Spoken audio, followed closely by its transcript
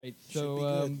Right,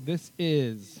 so this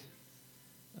is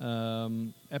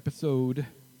episode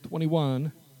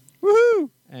 21. Woohoo!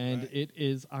 And it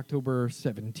is October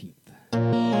 17th.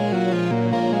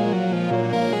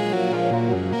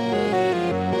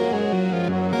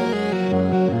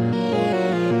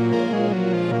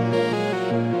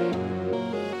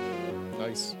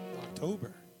 Nice.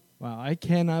 October. Wow, I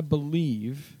cannot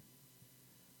believe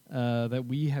that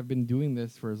we have been doing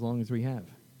this for as long as we have.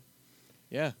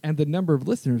 Yeah. And the number of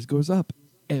listeners goes up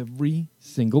every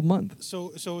single month.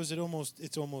 So is it almost?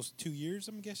 It's almost 2 years,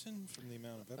 I'm guessing, from the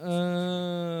amount of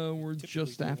episodes. We're Typically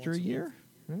just do after a once a year.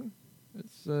 Yeah.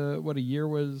 It's what a year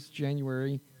was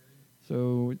January,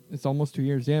 so it's almost 2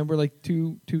 years. Yeah, we're like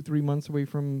 3 months away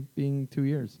from being 2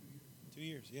 years. 2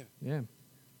 years, yeah. Yeah.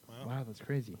 Wow. That's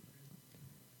crazy.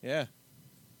 Yeah.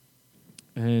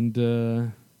 And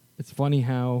it's funny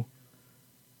how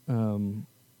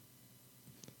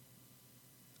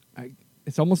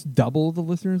it's almost double the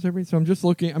listeners every. So I'm just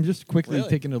quickly Really?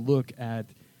 taking a look at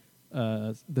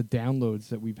the downloads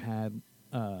that we've had.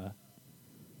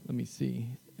 Let me see,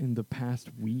 in the past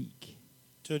week.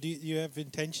 So do you have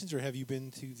intentions, or have you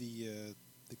been to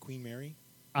the Queen Mary?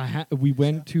 We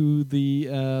went to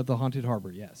the Haunted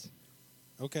Harbor. Yes.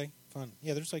 Okay, fun.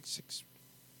 Yeah, there's like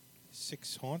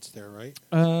six haunts there, right?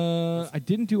 I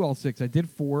didn't do all 6. I did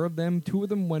 4 of them. 2 of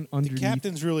them went underneath. The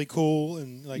captain's really cool,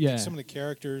 and like Yeah. some of the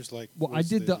characters, like. Well, I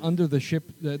did the under the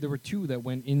ship. There were 2 that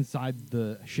went inside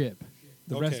the ship.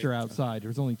 The rest Okay. are outside.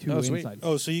 There's only 2 Oh, sweet. inside.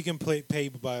 Oh, so you can pay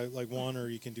by like one, or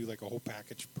you can do like a whole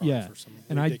package price Yeah, for some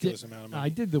and ridiculous amount of money. I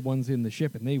did the ones in the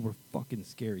ship, and they were fucking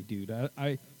scary, dude.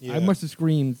 I Yeah. must have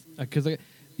screamed because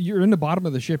you're in the bottom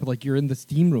of the ship, like you're in the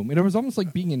steam room, and it was almost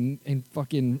like being in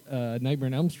fucking Nightmare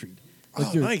on Elm Street. Like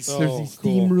Oh, there's, nice. There's Oh, these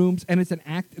steam cool. rooms, and it's an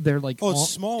act. They're like Oh, it's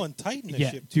small and tight in the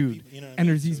yeah, ship, too, dude. you know what I And mean?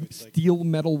 there's these So it's like- steel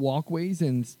metal walkways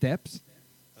and steps.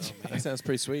 Oh, man. That sounds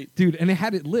pretty sweet. Dude, and it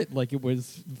had it lit like it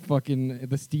was fucking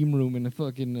the steam room in a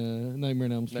fucking Nightmare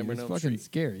on Elm Street. Nightmare It on was Elm fucking Street.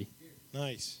 scary.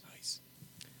 Nice.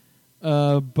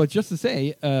 But just to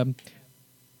say,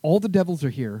 all the devils are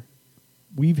here.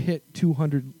 We've hit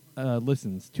 200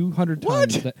 listens. 200 What?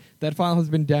 times. That file has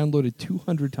been downloaded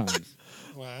 200 times.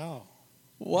 Wow.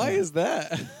 Why is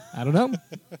that? I don't know.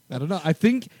 I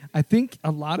think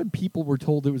a lot of people were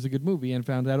told it was a good movie and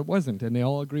found out it wasn't, and they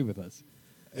all agree with us.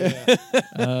 Yeah.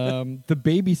 The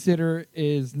Babysitter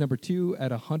is number 2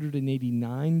 at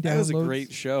 189 downloads. That was a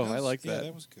great show. I like Yeah, that.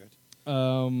 that was good.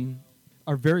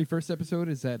 Our very first episode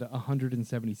is at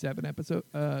 177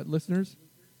 listeners.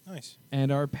 Nice.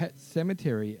 And our Pet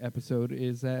Cemetery episode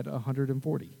is at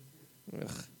 140.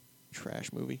 Ugh.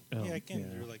 Trash movie. Oh, yeah, again,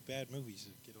 they're like bad movies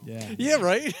that get old. Yeah. Yeah,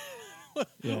 right?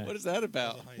 Yeah. What is that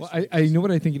about? Well, I know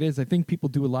what I think it is. I think people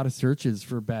do a lot of searches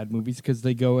for bad movies because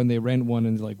they go and they rent one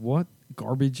and they're like, what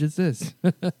garbage is this?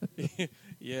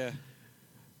 Yeah.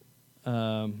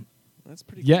 That's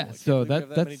pretty Yeah, cool. I so can't believe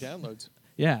we have many that's- downloads.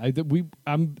 Yeah,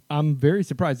 I'm very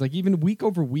surprised. Like even week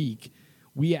over week,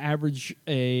 we average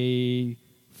a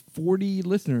 40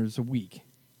 listeners a week.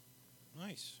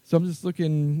 Nice. So I'm just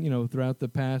looking, throughout the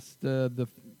past the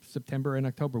September and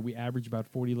October, we average about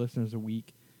 40 listeners a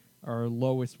week. Our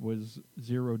lowest was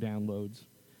 0 downloads,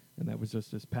 and that was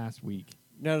just this past week.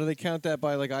 Now, do they count that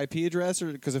by like IP address,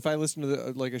 or because if I listen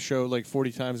to like a show like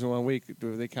 40 times in 1 week,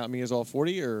 do they count me as all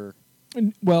 40 or?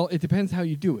 Well, it depends how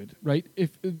you do it, right?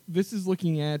 If this is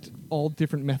looking at all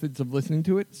different methods of listening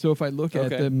to it, so if I look at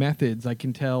Okay. the methods, I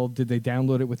can tell, did they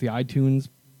download it with the iTunes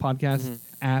podcast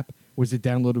app? Was it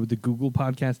downloaded with the Google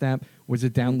podcast app? Was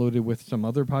it downloaded with some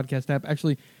other podcast app?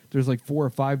 Actually, there's like 4 or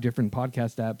 5 different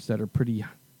podcast apps that are pretty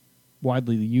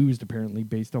widely used, apparently,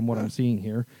 based on what I'm seeing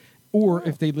here. Or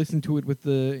if they listen to it with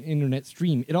the internet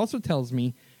stream. It also tells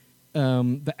me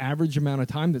the average amount of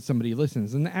time that somebody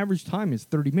listens. And the average time is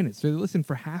 30 minutes. So they listen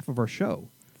for half of our show.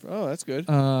 Oh, that's good.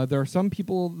 There are some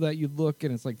people that you look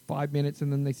and it's like 5 minutes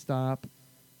and then they stop.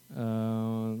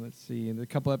 Let's see. And a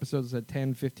couple episodes at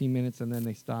 10, 15 minutes and then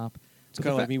they stop. It's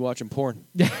kind of like me watching porn.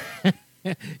 You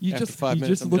After just 5 you're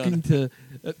minutes, just I'm looking done.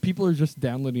 to people are just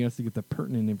downloading us to get the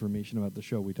pertinent information about the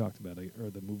show we talked about or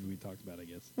the movie we talked about, I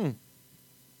guess.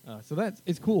 So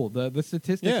it's cool. The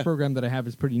statistics Yeah. program that I have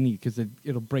is pretty neat because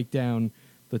it'll break down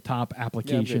the top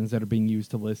applications that are being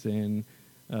used to listen.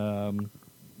 It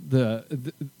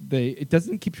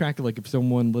doesn't keep track of like if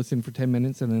someone listened for 10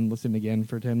 minutes and then listened again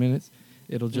for 10 minutes.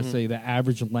 It'll just say the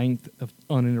average length of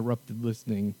uninterrupted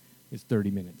listening is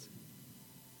 30 minutes.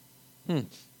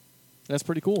 That's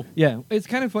pretty cool. Yeah, it's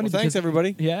kind of funny. Well, thanks, because-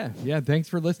 everybody. Yeah. Thanks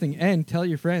for listening, and tell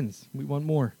your friends. We want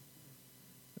more.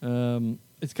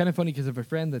 It's kind of funny because I have a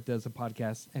friend that does a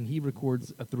podcast, and he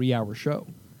records a 3-hour show.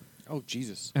 Oh,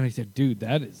 Jesus. And I said, dude,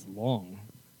 that is long.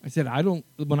 I said I don't.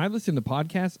 When I listen to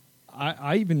podcasts,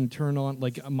 I even turn on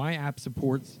my app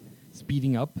supports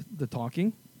speeding up the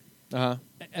talking.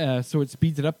 So it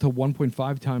speeds it up to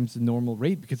 1.5 times the normal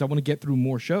rate because I want to get through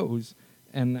more shows,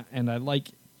 and I like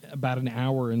about an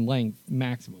hour in length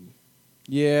maximum.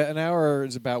 Yeah, an hour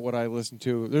is about what I listen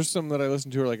to. There's some that I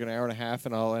listen to are like an hour and a half,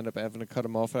 and I'll end up having to cut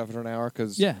them off after an hour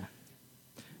because Yeah.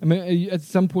 I mean, at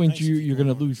some point Nice if you're you're going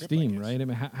to going on a lose trip, I steam, guess. right? I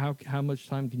mean, how much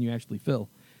time can you actually fill?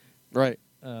 right.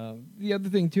 The other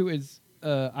thing too is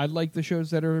I like the shows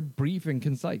that are brief and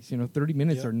concise. 30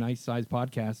 minutes Yep. are nice sized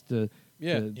podcasts to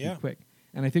do Yeah. quick.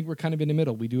 And I think we're kind of in the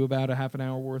middle. We do about a half an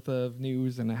hour worth of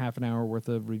news and a half an hour worth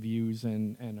of reviews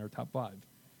and our top 5.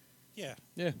 Yeah.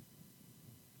 Yeah.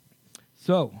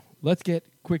 So let's get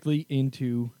quickly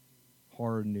into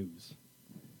horror news.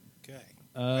 Okay.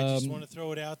 I just Um, want to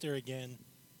throw it out there again,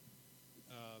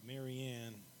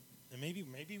 Marianne, and maybe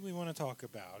we want to talk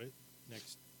about it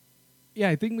next. Yeah,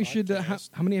 I think we should. Podcast.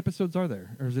 How many episodes are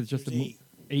there, or is it just There's 8.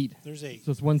 8? There's 8.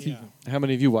 So it's one Yeah. season. How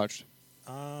many have you watched?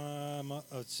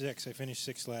 6. I finished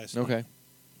 6 last Okay. night,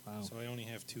 Wow. so I only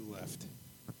have 2 left.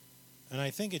 And I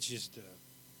think it's just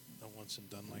once and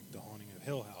done like The Haunting of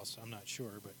Hill House. I'm not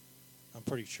sure, but I'm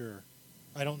pretty sure.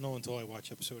 I don't know until I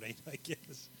watch episode 8, I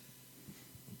guess.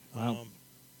 Wow.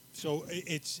 So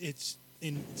it's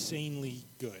insanely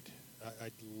good.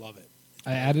 I love it. It's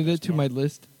I probably added the it best to my horror.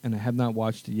 list, and I have not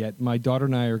watched it yet. My daughter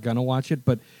and I are gonna watch it,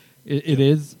 but it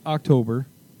is October,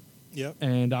 Yep.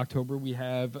 and October we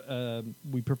have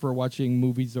we prefer watching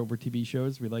movies over TV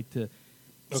shows. We like to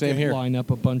Same here. line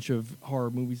up a bunch of horror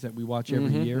movies that we watch every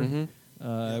Mhm, year.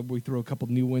 mhm. We throw a couple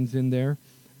new ones in there.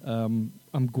 I'm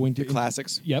going to The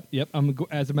classics. Yep.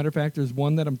 As a matter of fact, there's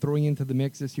one that I'm throwing into the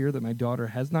mix this year that my daughter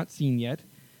has not seen yet,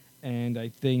 and I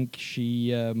think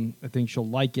she'll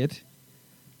like it,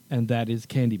 and that is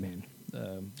Candyman,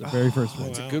 the very first one.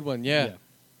 That's wow. a good one. Yeah.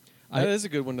 I- That is a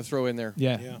good one to throw in there.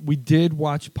 Yeah. Yeah. We did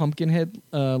watch Pumpkinhead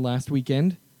last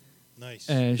weekend. Nice.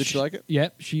 Did she like it?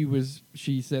 Yep.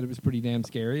 She said it was pretty damn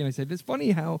scary, and I said it's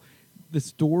funny how the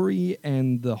story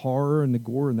and the horror and the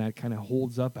gore and that kind of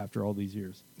holds up after all these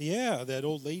years. Yeah, that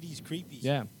old lady's creepy.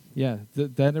 Yeah.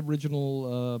 That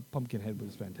original Pumpkinhead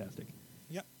was fantastic.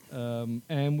 Yep.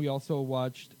 And we also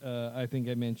watched. I think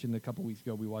I mentioned a couple weeks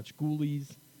ago. We watched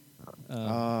Ghoulies.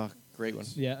 Great one.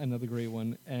 Yeah, another great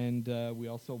one. And we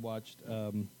also watched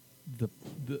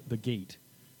the Gate.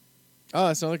 Oh,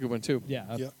 that's another good one too. Yeah,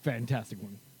 a Yep. fantastic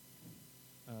one.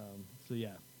 So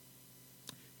yeah,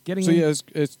 getting So in- yeah,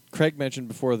 as Craig mentioned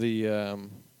before, the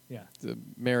yeah.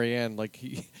 Marianne, like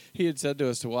he had said to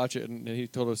us to watch it, and he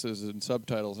told us it was in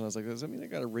subtitles, and I was like, does that mean I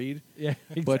got to read? Yeah,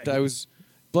 But exactly. I was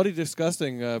Bloody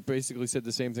Disgusting. Basically said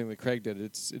the same thing that Craig did.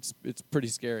 It's pretty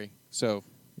scary. So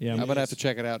Yeah, I'm It gonna have is. to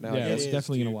check it out now. Yeah, I we're guess. is,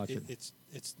 definitely gonna dude. watch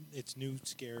it. It's new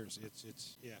scares.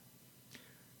 It's yeah.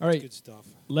 All right, Good stuff.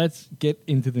 let's get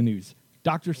into the news.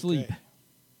 Doctor Sleep. Okay.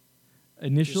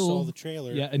 Initial Just saw the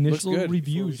trailer. Yeah, initial good.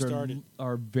 reviews Before we started.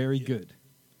 are very Yeah. good.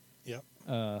 Yep.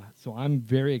 So I'm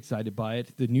very excited by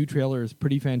it. The new trailer is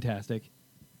pretty fantastic.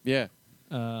 Yeah.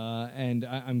 And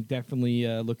I'm definitely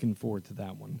looking forward to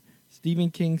that one. Stephen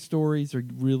King stories are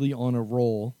really on a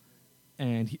roll,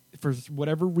 and for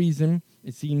whatever reason,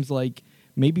 it seems like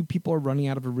maybe people are running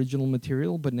out of original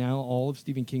material, but now all of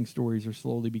Stephen King's stories are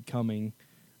slowly becoming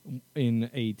in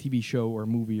a TV show or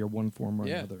movie or one form or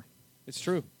Yeah. another. It's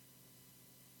true.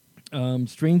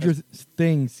 Stranger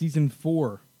Things season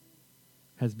 4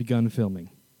 has begun filming.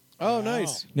 Oh, Wow.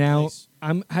 nice. Now,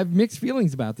 Nice. have mixed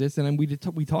feelings about this, and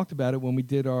we talked about it when we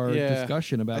did our Yeah.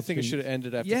 discussion about. I think it things. should have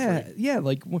ended after Yeah, 3. yeah,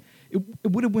 like it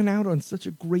would have went out on such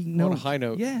a great note, On a high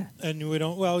note. Yeah, And we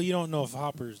don't. Well, you don't know if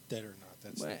Hopper's dead or not.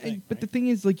 That's the but thing. the thing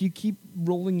is, like, you keep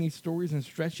rolling these stories and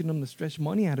stretching them to stretch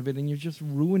money out of it, and you're just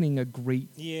ruining a great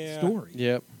Yeah. story.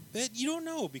 Yep. But you don't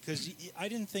know because I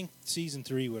didn't think season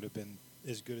 3 would have been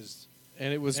as good as.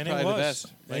 And it was And probably it was. the best. I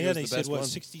think it Yeah, was they the said best what one.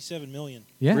 67 million.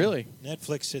 Yeah, Really?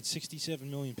 Netflix said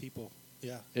 67 million people.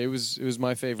 Yeah. It was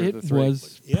my favorite of It the 3.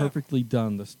 was Yeah. perfectly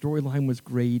done. The storyline was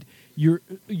great. You've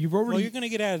Well, already you're going to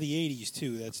get out of the 80s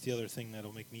too. That's the other thing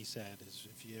that'll make me sad is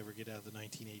if you ever get out of the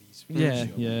 1980s.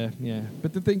 yeah.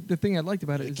 But the thing I liked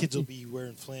about it The is kids will be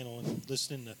wearing flannel and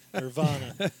listening to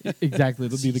Nirvana. exactly.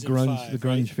 It'll be the Season grunge, 5, the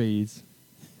grunge right? phase.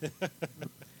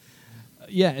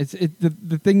 Yeah,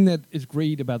 the thing that is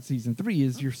great about season 3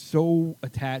 is you're so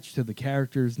attached to the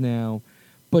characters now,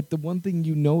 but the one thing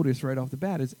you notice right off the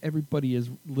bat is everybody is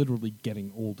literally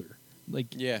getting older.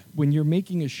 Like, Yeah. when you're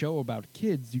making a show about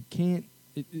kids, you can't.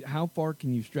 How far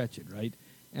can you stretch it, right?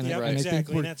 Yeah, and I think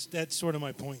exactly. we're, And that's sort of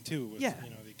my point too. With, Yeah.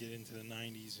 they get into the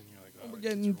 90s and you're like, oh, we're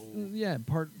kids getting are old.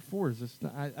 part 4 is just.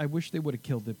 I wish they would have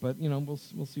killed it, but we'll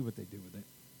see what they do with it.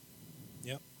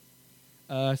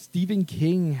 Yep. Stephen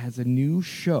King has a new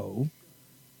show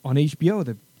on HBO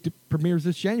that premieres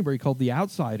this January called The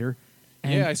Outsider.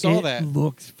 And Yeah, I saw it that.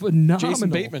 Looks phenomenal. Jason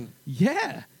Bateman.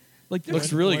 Yeah. Like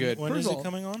Looks really good. When First is of it all,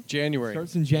 coming on? January.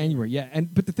 Starts in January, yeah.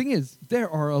 But the thing is, there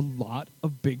are a lot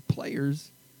of big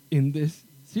players in this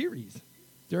series.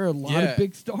 There are a lot Yeah. of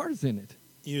big stars in it.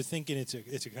 You're thinking it's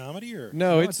a comedy or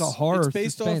No, it's a horror It's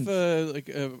based suspense. off like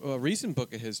a recent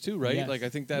book of his too, right? Yes. Like I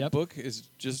think that Yep. book is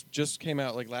just came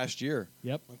out like last year,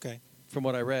 Yep. Okay. from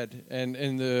what I read, and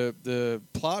the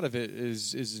plot of it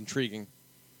is intriguing.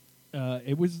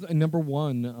 It was a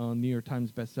 #1 on New York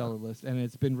Times bestseller list, and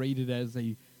it's been rated as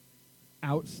a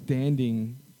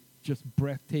outstanding, just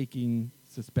breathtaking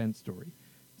suspense story.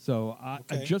 So I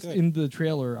Okay, just good. in the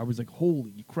trailer, I was like,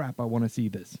 "Holy crap! I want to see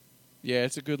this." Yeah,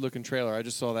 it's a good looking trailer. I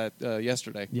just saw that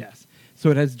yesterday. Yes. So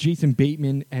it has Jason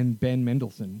Bateman and Ben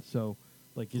Mendelsohn. So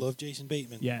like, Love Jason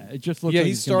Bateman. yeah, it just looks. Yeah, like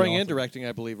he's it's gonna be starring and awesome. directing,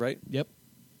 I believe, right? Yep.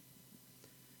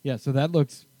 Yeah, so that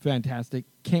looks fantastic.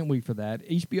 Can't wait for that.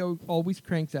 HBO always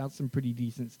cranks out some pretty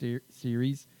decent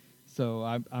series, so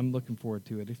I'm looking forward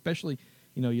to it. Especially,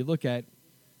 you look at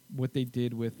what they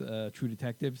did with True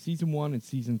Detective season 1 and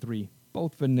season 3,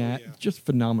 both yeah. just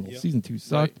phenomenal. Yep. Season 2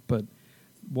 sucked, Right. but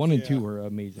 1 and Yeah. 2 were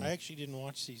amazing. I actually didn't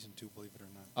watch season 2, believe it or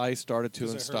not. I started to 'Cause and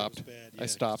I heard it stopped. was bad. I Yeah,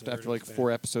 stopped 'cause I heard after it like was bad.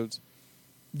 4 episodes.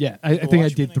 Yeah, I think I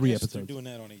Watchmen, did 3 guess They're episodes. doing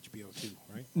that on HBO too,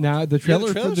 right? Now the trailer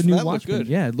for trailers the for new that look Watchmen, good.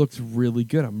 yeah, it looks really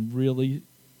good. I'm really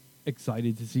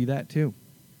excited to see that too.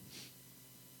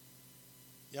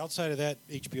 Yeah, outside of that,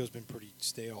 HBO's been pretty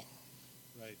stale.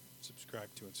 I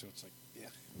subscribe to it, so it's like, yeah,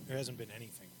 there hasn't been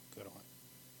anything good on it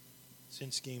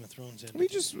since Game of Thrones ended. We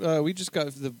just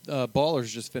got the Ballers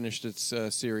just finished its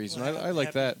series, Well, and I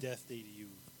like Happy that. Death Day to You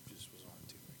just was on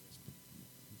too, I guess.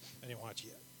 I didn't watch it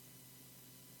yet.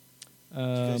 Did you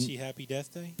guys see Happy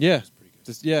Death Day? Yeah. That's pretty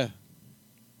good.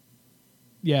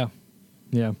 Yeah.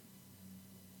 Yeah.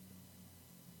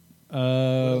 What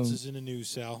else is in the news,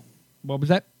 Sal? What was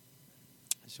that?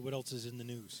 So what else is in the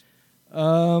news?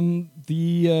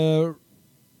 The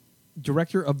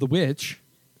director of The Witch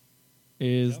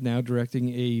is Yep. now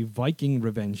directing a Viking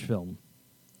revenge film.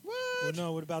 Well,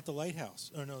 no, what about The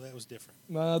Lighthouse? Oh, no, that was different.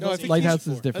 I The think Lighthouse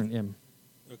he's is for- different. Yeah.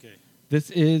 Okay. This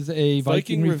is a Viking,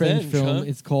 Viking revenge revenge, film. huh?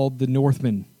 It's called The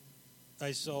Northmen.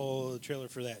 I saw the trailer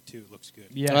for that, too. Looks good.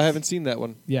 Yes. I haven't seen that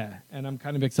one. Yeah, and I'm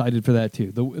kind of excited for that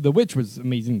too. The Witch was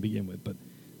amazing to begin with, but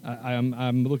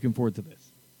I'm looking forward to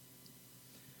this.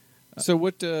 So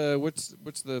what's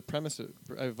the premise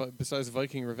besides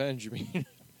Viking revenge? You mean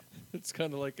it's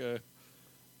kind of like a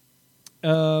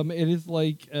It is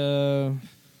like well,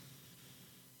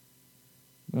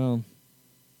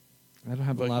 I don't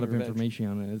have a Viking lot of revenge. information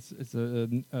on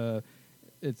it.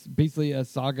 It's basically a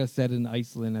saga set in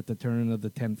Iceland at the turn of the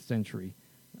 10th century.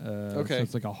 Okay. So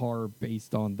it's like a horror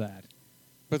based on that.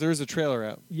 but there is a trailer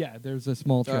out. Yeah, there's a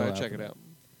small All trailer. right, check for it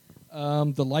that.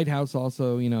 out. The Lighthouse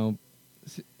also, he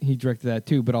directed that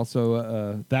too, but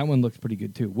also that one looks pretty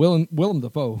good too. Willem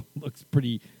Dafoe looks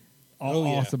pretty Oh,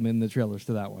 yeah. awesome in the trailers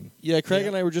to that one. Yeah, Craig Yeah.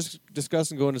 and I were just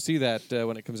discussing going to see that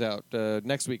when it comes out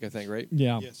next week, I think, right?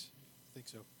 Yeah. Yes, I think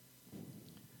so.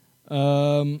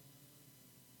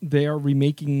 They are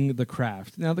remaking The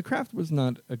Craft. Now, The Craft was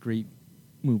not a great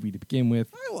movie to begin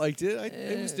with. I liked it.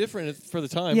 It was different for the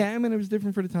time. Yeah, I mean, it was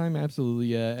different for the time, absolutely.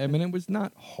 Yeah, I mean, it was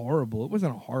not horrible. It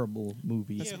wasn't a horrible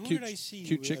movie. Yeah, some who cute- did I see?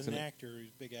 cute chicks an in it. actor, who's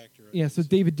a big actor. Yeah, so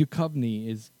David Duchovny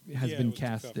has Yeah, been it was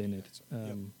cast Duchovny, in it. that's it.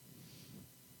 Yep.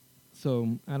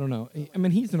 So I don't know. I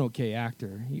mean, he's an okay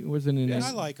actor. He wasn't in. Yeah, it.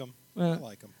 I like him. Uh, I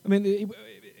like him. I mean, do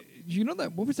you know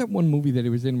that? What was that one movie that he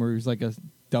was in where he was like a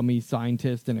dummy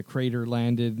scientist and a crater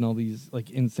landed and all these like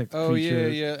insect Oh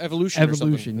creatures? yeah. Evolution. Or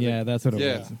Evolution. something, I Yeah, think. that's what it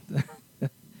Yeah.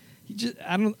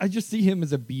 was. I just see him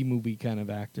as a B movie kind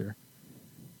of actor.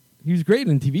 He was great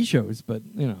in TV shows, but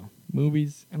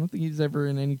movies. I don't think he's ever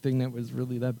in anything that was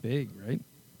really that big, right?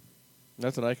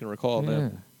 That's what I can recall. yeah.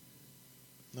 Then.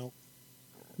 Nope.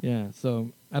 Yeah,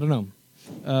 so I don't know,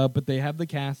 but they have the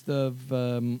cast of,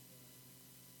 and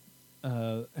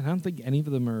I don't think any of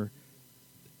them are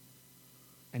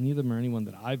anyone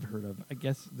that I've heard of. I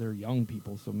guess they're young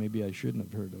people, so maybe I shouldn't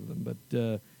have heard of them. But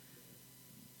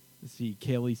let's see,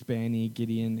 Kaylee Spaney,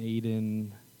 Gideon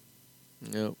Aiden,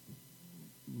 Yep.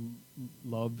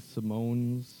 Love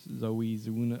Simones, Zoe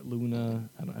Luna.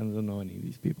 I don't know any of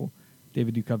these people.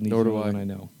 David Duchovny's Nor the do only I. one I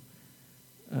know.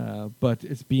 But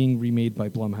it's being remade by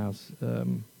Blumhouse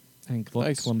and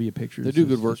Nice. Columbia Pictures. They do is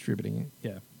good work. distributing it.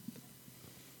 Yeah.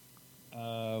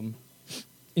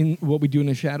 In What We Do in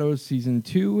the Shadows, season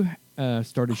 2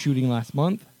 started shooting last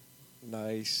month.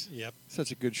 Nice. Yep.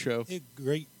 Such a good show.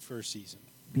 Great first season.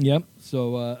 Yep.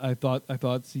 So I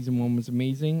thought season 1 was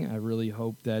amazing. I really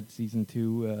hope that season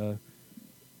 2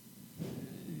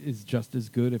 is just as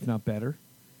good, if not better.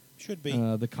 Should be.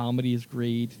 The comedy is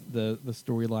great. The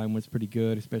storyline was pretty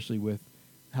good, especially with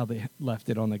how they left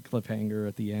it on the cliffhanger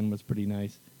at the end was pretty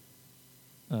nice.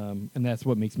 And that's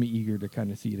what makes me eager to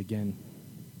kind of see it again.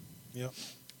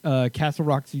 Yep. Castle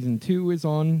Rock season 2 is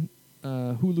on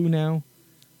Hulu now.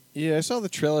 Yeah, I saw the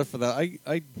trailer for that.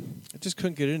 I just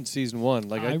couldn't get into season 1.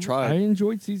 Like I tried. I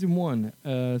enjoyed season 1,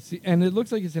 and it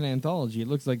looks like it's an anthology. It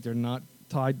looks like they're not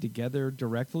tied together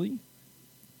directly.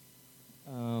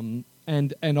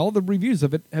 And all the reviews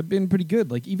of it have been pretty good.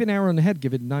 Like even Arrow in the Head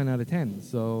give it 9 out of 10.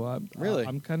 So really,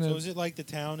 I'm kind of. So is it like the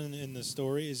town in the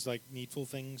story? Is like Needful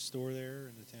Things store there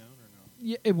in the town or no?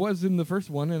 Yeah, it was in the first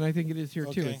one, and I think it is here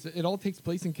too. Okay. It all takes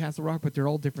place in Castle Rock, but they're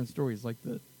all different stories. Like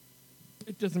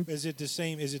it doesn't. Is it the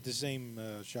same? Is it the same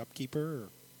shopkeeper? Or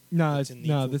No, that's it's, a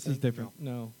no, Needful this is thing? different.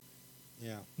 No,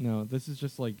 Yeah. no, this is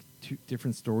just like 2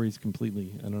 different stories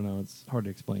completely. I don't know. It's hard to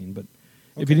explain, but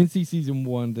if Okay. you didn't see season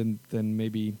 1, then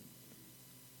maybe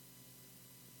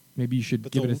you should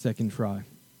But give it the- a second try.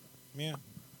 Yeah.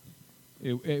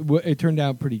 It turned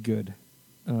out pretty good.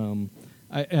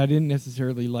 I didn't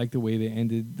necessarily like the way they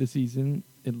ended the season.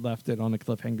 It left it on a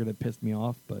cliffhanger that pissed me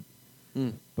off, but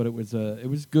it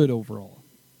was good overall.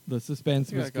 The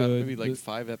suspense I was got good. maybe like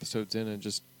 5 episodes in and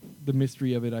just The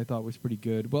mystery of it I thought was pretty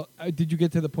good. Well, did you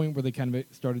get to the point where they kind of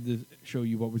started to show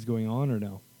you what was going on, or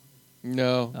no?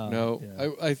 no. Yeah.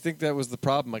 I think that was the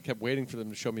problem. I kept waiting for them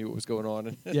to show me what was going on.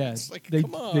 And Yeah, it's like, they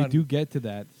come on. they do get to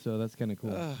that, so that's kind of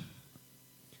cool.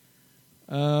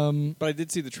 But I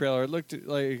did see the trailer. It looked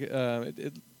like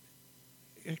it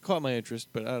caught my interest,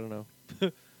 but I don't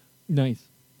know. Nice.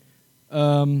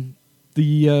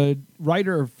 The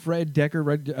writer Fred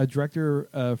Decker,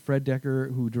 director Fred Decker,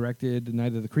 who directed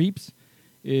Night of the Creeps,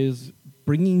 is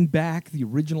bringing back the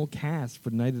original cast for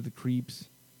Night of the Creeps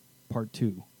Part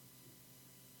 2.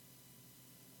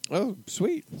 Oh,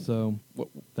 sweet. So What,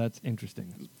 that's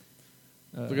interesting.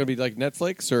 they're going to be like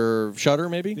Netflix or Shudder,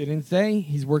 maybe? They didn't say.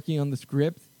 He's working on the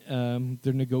script.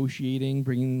 They're negotiating,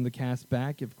 bringing the cast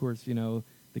back. Of course,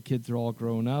 the kids are all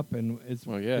grown up, and is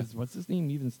what's his name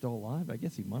even still alive? I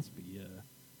guess he must be.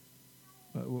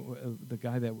 The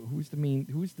guy who's the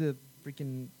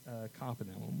freaking cop in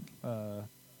that one?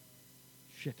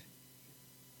 Shit.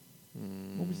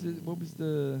 What was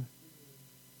the?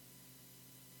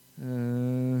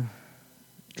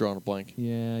 Drawing a blank.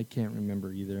 Yeah, I can't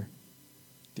remember either.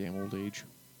 Damn old age.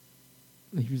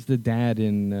 He was the dad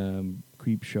in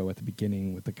Creep Show at the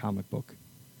beginning with the comic book.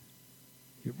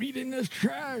 You're reading this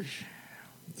trash.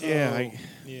 Yeah,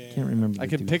 Yeah. Can't remember. I the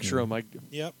can dude's picture name. him.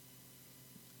 Yep.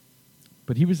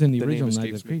 But he was in the The name original Night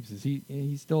of escapes the Creeps.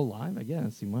 He's still alive? I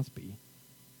guess he must be.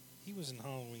 He was in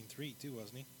Halloween 3 too,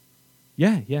 wasn't he?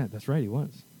 Yeah, that's right. He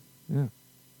was. Yeah,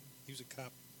 He was a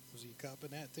cop. Was he a cop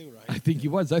in that too, I right? think he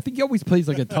was. I think he always plays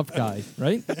like a tough guy,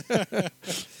 right?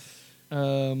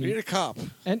 Need a cop.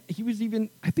 And he was even.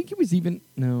 I think he was even.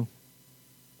 No,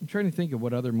 I'm trying to think of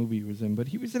what other movie he was in, but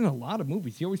he was in a lot of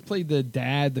movies. He always played the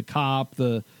dad, the cop,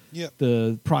 the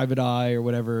private eye, or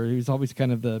whatever. He was always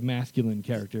kind of the masculine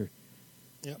character.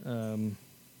 Yep.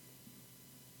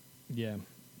 Yeah.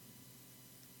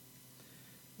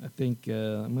 I think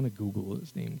I'm going to Google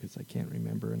his name because I can't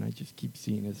remember, and I just keep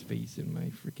seeing his face in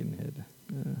my freaking head.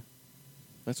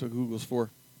 That's what Google's for.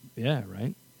 Yeah,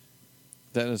 right?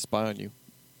 That and a spy on you.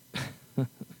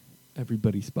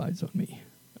 Everybody spies on me.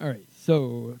 All right,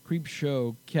 so Creep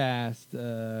Show cast.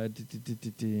 Has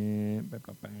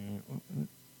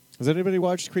anybody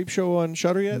watched Creep Show on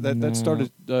Shudder yet? No.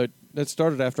 That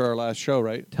started after our last show,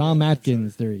 right? Tom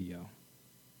Atkins, there you go.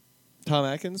 Tom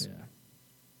Atkins? Yeah.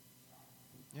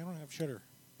 Yeah, I don't have Shudder.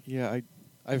 Yeah,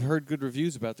 I've heard good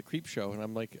reviews about the Creep Show, and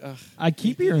I'm like, ugh. I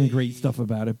keep hearing great stuff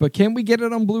about it, but can we get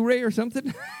it on Blu-ray or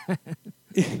something? I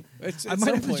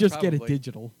might have to just get it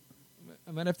digital.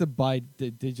 I might have to buy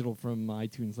the digital from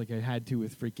iTunes like I had to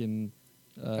with freaking...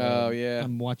 Oh, yeah.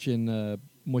 I'm watching,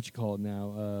 what you call it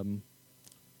now?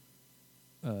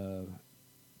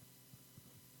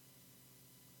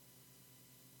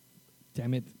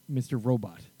 Damn it, Mr.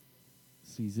 Robot.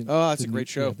 Season. Oh, that's the a great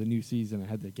show. Yeah, the new season. I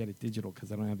had to get it digital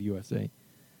because I don't have USA.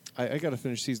 I got to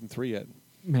finish season 3 yet.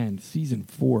 Man, season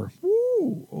 4.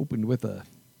 Woo! Opened with a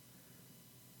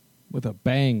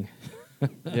bang.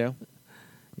 Yeah.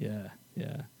 Yeah.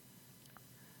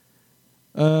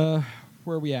 Where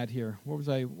are we at here?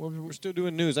 We're still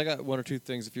doing news. I got one or two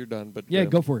things if you're done. But Yeah,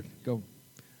 go for it. Go.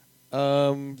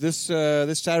 This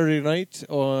Saturday night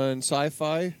on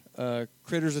Sci-Fi,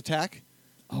 Critters Attack.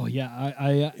 Oh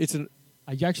yeah, It's an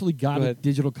I actually got Go a ahead.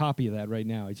 digital copy of that right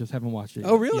now. I just haven't watched it.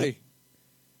 Oh, yet. really?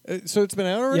 So it's been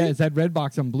out Yeah. already? Yeah, it's at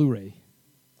Redbox on Blu-ray.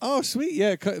 Oh, sweet.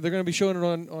 Yeah, they're going to be showing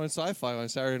it on Sci-Fi on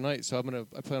Saturday night, so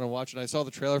I plan on watching it. I saw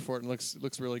the trailer for it and it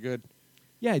looks really good.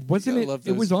 Yeah, wasn't I it? love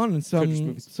It was those on Critters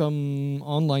movies. some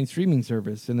online streaming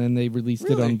service, and then they released it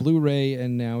Really? on Blu-ray,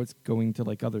 and now it's going to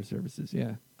like other services.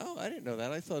 Yeah. Oh, I didn't know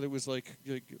that. I thought it was like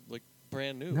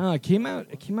brand new. No, it came out.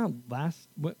 It came out last.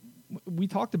 We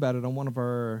talked about it on one of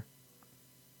our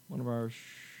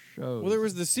shows. Well, there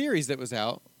was the series that was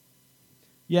out.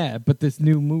 Yeah, but this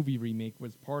new movie remake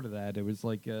was part of that. It was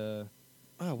like Oh,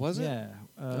 was it? yeah.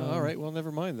 Oh, all right. Well,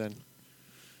 never mind then.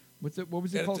 What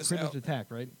was it Edit called? this Critters out. Attack,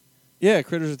 right? Yeah,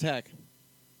 Critters Attack.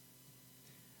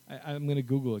 I'm gonna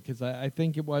Google it because I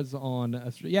think it was on.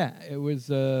 It was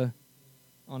on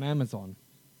Amazon.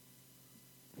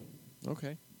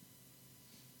 Okay.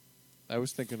 I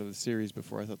was thinking of the series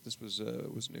before. I thought this was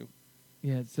new.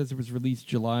 Yeah, it says it was released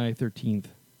July 13th.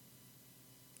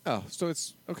 Oh, so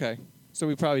it's okay. So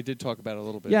we probably did talk about it a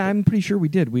little bit. Yeah, but- I'm pretty sure we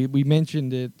did. We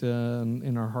mentioned it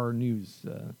in our horror news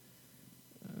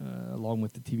along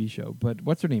with the TV show. But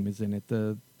what's her name is in it?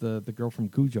 The girl from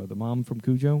Cujo, the mom from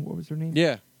Cujo. What was her name?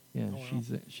 Yeah. Yeah, Oh,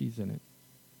 wow. she's in it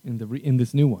in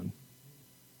this new one.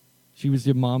 She was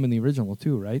the mom in the original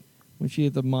too, right? When she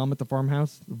had the mom at the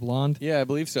farmhouse, the blonde. Yeah, I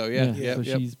believe so. Yeah. Yeah. So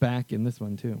Yep. she's back in this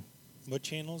one too. What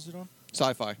channel is it on?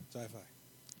 Sci-Fi. Sci-Fi.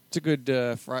 It's a good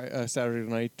Saturday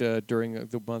night during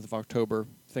the month of October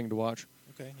thing to watch.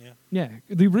 Okay, yeah. Yeah,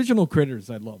 the original Critters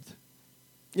I loved,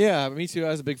 Yeah, me too. I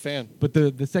was a big fan. but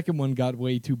the second one got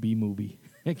way too B movie.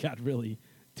 It got really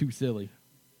too silly.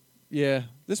 Yeah,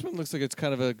 this one looks like it's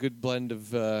kind of a good blend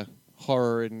of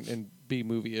horror and B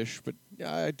movie ish. But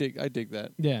yeah, I dig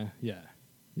that. Yeah.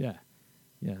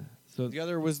 So The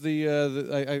other was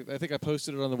I think I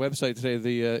posted it on the website today.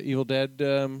 The Evil Dead.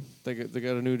 They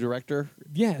got a new director.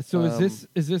 yeah. So is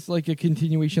this like a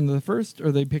continuation of the first? Or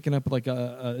are they picking up like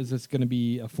is this going to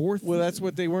be a fourth? Well, that's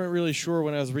what they weren't really sure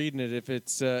when I was reading it. If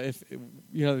it's if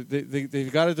you know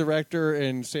they've got a director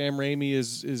and Sam Raimi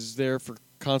is there for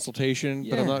consultation,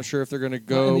 but I'm Yeah. not sure if they're going to And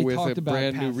go they with talked a about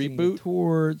brand new passing the reboot.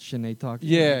 torch, and they talked.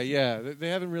 Yeah. They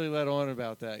haven't really let on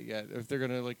about that yet. If they're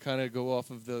going to like kind of go off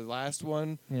of the last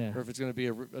one, Yeah. or if it's going to be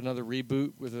another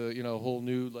reboot with a whole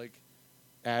new like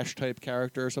Ash type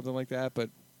character or something like that.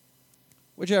 But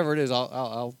whichever it is,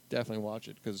 I'll definitely watch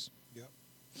it because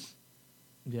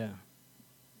Yep.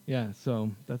 Yeah.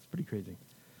 So that's pretty crazy.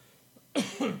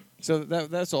 so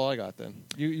that's all I got then.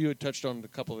 You had touched on a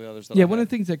couple of the others. That Yeah, I one had. of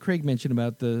the things that Craig mentioned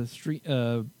about the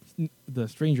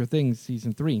Stranger Things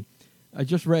season 3, I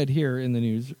just read here in the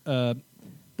news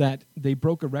that they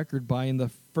broke a record by in the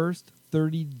first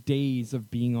 30 days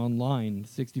of being online,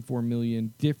 64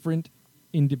 million different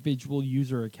individual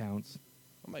user accounts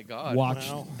Oh my God!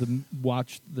 watched Wow.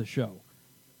 the show.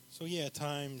 So yeah,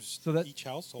 times So that- each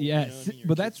household. Yeah, you know, and your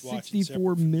but that's kids watch it 64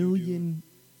 separate from you million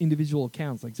individual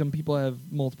accounts. Like some people have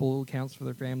multiple accounts for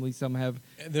their family, some have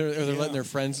And they're Yeah. letting their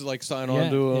friends like sign Yeah,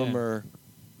 on to them yeah. or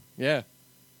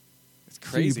it's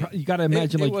so crazy. you got to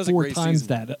imagine It like was a 4 great times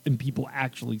season. that and people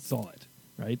actually saw it,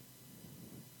 right?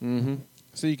 Mm-hmm.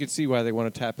 So you can see why they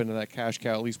want to tap into that cash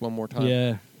cow at least one more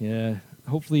time. Yeah.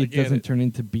 Hopefully I it get doesn't it. turn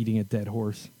into beating a dead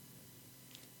horse.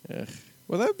 Ugh.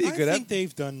 Well, that would be a I good. think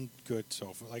they've done good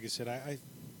so far. Like I said, I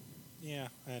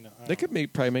know. They could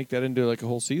probably make that into like a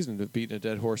whole season of beating a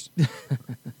dead horse.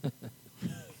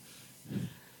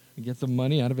 Get some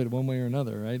money out of it one way or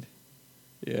another, right?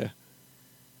 Yeah,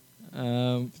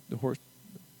 the horse.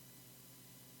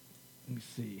 Let me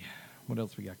see. What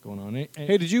else we got going on?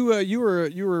 Hey, did you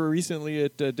were recently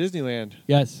at Disneyland?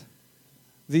 Yes.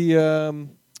 The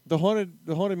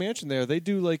haunted mansion there. They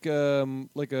do like a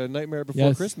Nightmare Before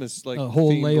Yes. Christmas like a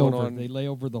whole theme going layover. on. They lay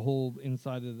over the whole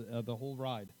inside of the whole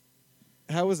ride.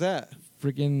 How was that?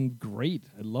 Freaking great.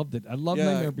 I loved it. I love Yeah.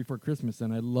 Nightmare Before Christmas,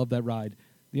 and I love that ride.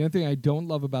 The only thing I don't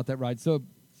love about that ride, so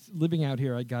living out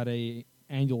here, I got a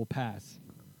annual pass.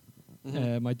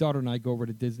 Mhm. My daughter and I go over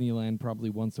to Disneyland probably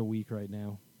once a week right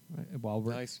now. While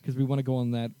we're Nice. because we want to go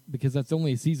on that because that's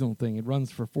only a seasonal thing. It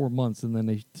runs for 4 months and then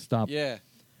they stop. Yeah.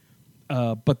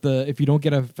 But if you don't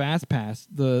get a fast pass,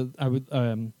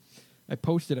 I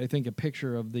posted I think a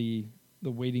picture of the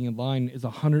waiting in line is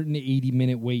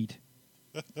 180-minute wait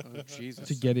Oh, Jesus.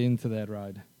 to get into that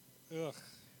ride. Ugh.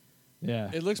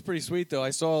 Yeah. It looks pretty sweet though.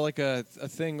 I saw like a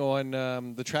thing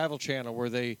on the Travel Channel where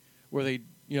they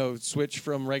switch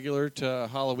from regular to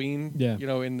Halloween. Yeah.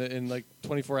 In like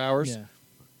 24 hours. Yeah.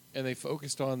 And they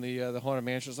focused on the haunted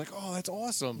mansion. It's like, oh, that's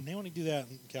awesome. And they only do that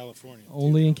in California.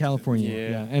 Only too, in don't they? California. Yeah.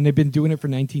 Yeah. And they've been doing it for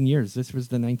 19 years. This was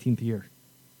the 19th year.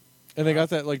 And they got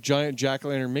that like giant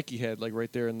jack-o'-lantern Mickey head like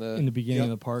right there in the beginning Yep. of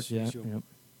the park. Yeah, Sure. yep.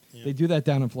 Yeah. They do that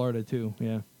down in Florida too.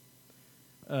 Yeah.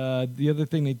 The other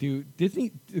thing they do,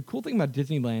 Disney. The cool thing about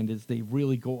Disneyland is they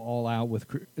really go all out with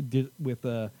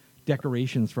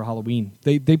decorations for Halloween.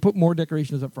 They put more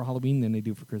decorations up for Halloween than they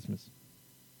do for Christmas.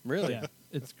 Really? Yeah,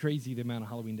 it's crazy the amount of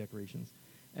Halloween decorations.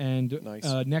 And Nice.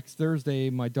 Next Thursday,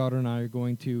 my daughter and I are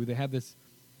going to. They have this.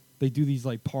 They do these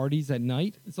like parties at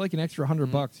night. It's like an extra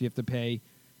 $100 you have to pay,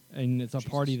 and it's a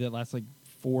party that lasts like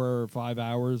 4 or 5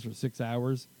 hours or 6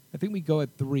 hours. I think we go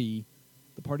at 3.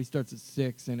 The party starts at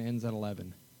 6 and ends at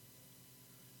 11.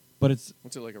 But it's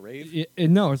What's it like a rave?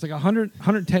 no, it's like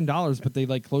 $110, but they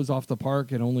like close off the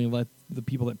park and only let the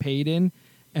people that paid in.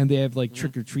 And they have like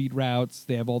trick or treat routes.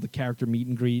 They have all the character meet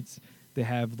and greets. They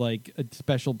have like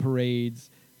special parades.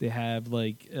 They have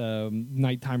like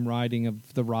nighttime riding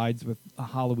of the rides with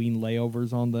Halloween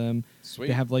layovers on them. Sweet.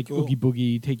 They have like Cool. Oogie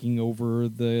Boogie taking over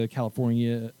the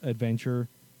California Adventure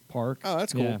Park. Oh,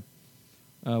 that's cool.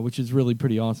 Yeah. Which is really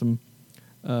pretty awesome.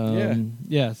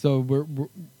 Yeah. So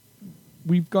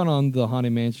we've gone on the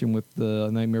Haunted Mansion with the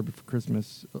Nightmare Before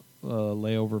Christmas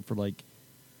layover for like,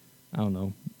 I don't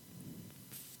know,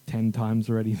 10 times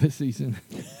already this season.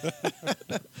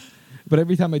 But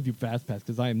every time I do Fast Pass,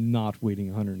 because I am not waiting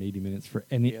 180 minutes for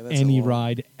any Yeah, that's a long-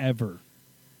 ride ever.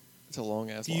 It's a long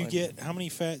ass Do you get how many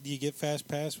do you get fast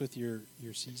pass with your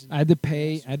season? I had to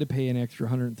pay an extra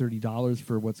 $130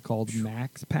 for what's called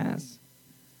Max Pass.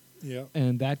 Yeah.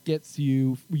 And that gets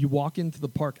you walk into the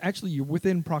park. Actually, you're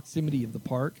within proximity of the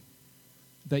park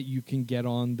that you can get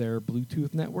on their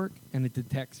Bluetooth network, and it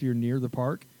detects you're near the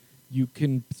park. You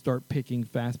can start picking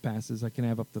fast passes. I can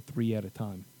have up to 3 at a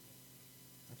time,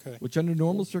 Okay. which under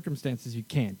normal circumstances you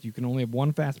can't. You can only have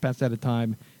one fast pass at a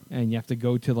time, and you have to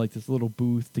go to like this little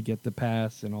booth to get the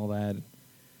pass and all that.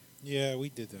 Yeah, we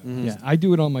did that. Mhm. Yeah, I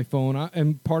do it on my phone.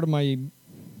 And part of my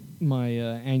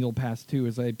annual pass too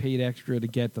is I paid extra to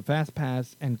get the fast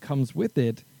pass, and comes with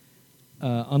it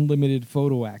unlimited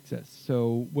photo access.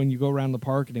 So when you go around the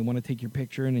park and they want to take your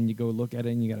picture and then you go look at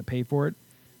it and you got to pay for it,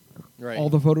 Right. all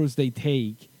the photos they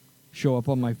take show up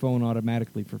on my phone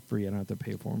automatically for free. I don't have to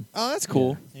pay for them. Oh, that's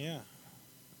cool. Yeah.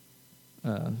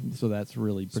 So that's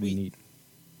really pretty Sweet. neat.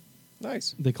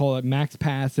 Nice. They call it Max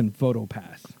Pass and Photo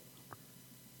Pass.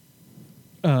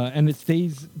 And it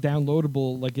stays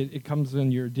downloadable. Like it comes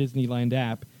in your Disneyland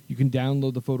app. You can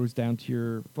download the photos down to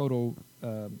your photo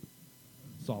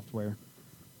software.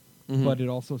 Mhm. But it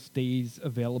also stays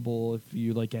available if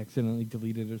you like accidentally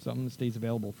delete it or something. It stays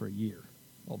available for a year.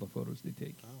 All the photos they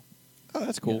take. Oh, Oh,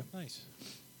 that's cool. nice.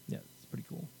 Yeah, it's pretty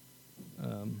cool.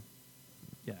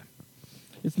 Yeah,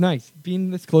 it's nice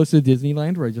being this close to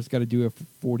Disneyland, where I just got to do a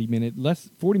 40 minute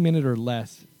or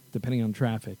less, depending on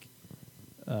traffic.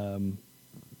 To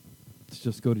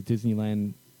just go to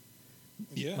Disneyland.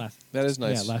 Yeah. That is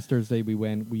nice. Yeah, last Thursday we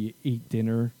went. We ate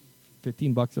dinner,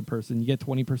 $15 a person. You get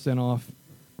 20% off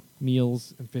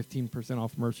meals and 15%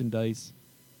 off merchandise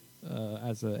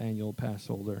as an annual pass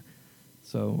holder.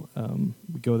 So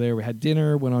we go there. We had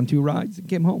dinner, went on 2 rides, and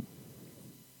came home.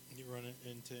 You run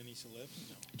into any celebs?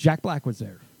 No. Jack Black was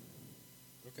there.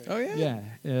 Okay. Oh yeah.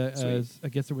 Yeah, Sweet. I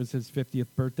guess it was his 50th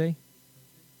birthday.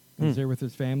 He was there with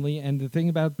his family. And the thing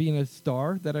about being a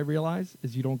star that I realize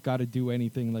is you don't got to do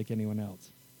anything like anyone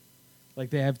else. Like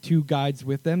they have 2 guides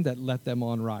with them that let them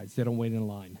on rides. They don't wait in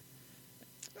line.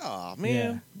 Oh man.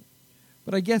 Yeah.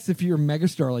 But I guess if you're a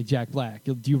megastar like Jack Black,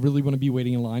 do you really want to be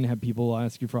waiting in line and have people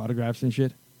ask you for autographs and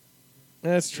shit?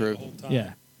 That's The true. whole time.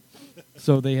 Yeah.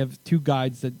 So they have 2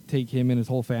 guides that take him and his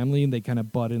whole family, and they kind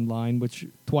of butt in line, which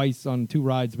twice on 2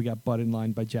 rides we got butt in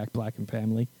line by Jack Black and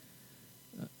family.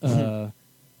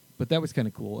 But that was kind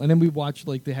of cool. And then we watched,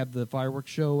 like, they have the fireworks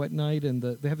show at night, and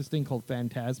they have this thing called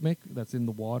Phantasmic that's in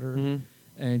the water. Mhm.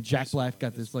 And Jack Black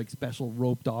got this, like, special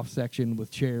roped off section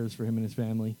with chairs for him and his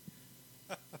family.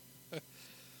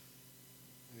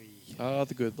 Oh,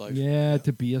 the good life. Yeah,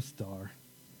 to be a star.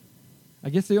 I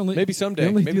guess they only Maybe they someday.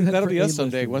 only Maybe do that that'll for be us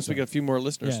someday A-listers. once we get a few more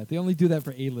listeners. Yeah, they only do that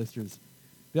for A-listers.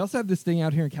 They also have this thing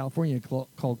out here in California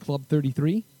called Club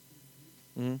 33.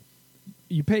 Mhm.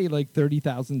 You pay like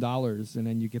 $30,000, and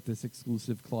then you get this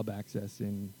exclusive club access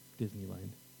in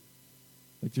Disneyland.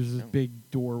 Like there's this Oh. big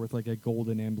door with like a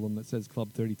golden emblem that says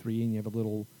Club 33, and you have a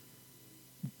little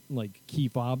like key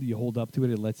fob you hold up to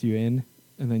it. It lets you in,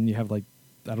 and then you have like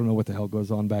I don't know what the hell goes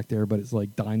on back there, but it's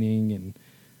like dining and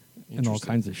all Interesting.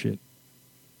 kinds of shit.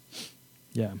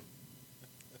 Yeah.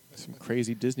 Some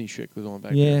crazy Disney shit goes on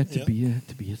back Yeah, there. to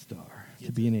be a star,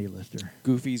 to be an A-lister.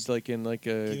 Goofy's like in like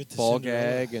Give a it to ball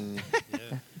Cinderella. gag, and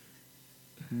Yeah.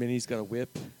 Minnie's got a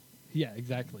whip. Yeah,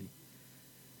 exactly.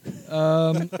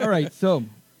 All right, so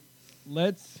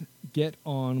let's get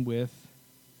on with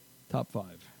top 5.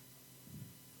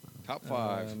 Top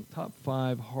 5. Top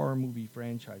 5 horror movie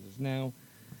franchises. Now,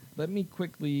 let me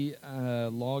quickly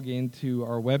log into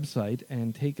our website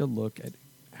and take a look at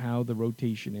how the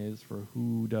rotation is for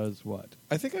who does what.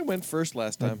 I think I went first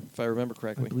last time, if I remember I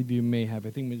correctly. believe you may have. I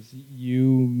think it was you,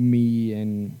 me,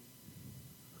 and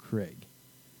Craig.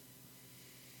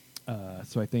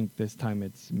 So I think this time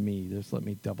it's me. Just let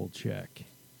me double check.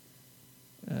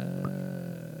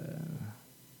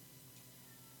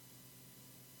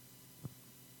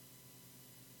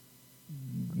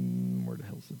 Where the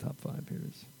hell's the top 5? Here it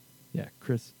is. Yeah,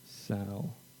 Chris,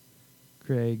 Sal,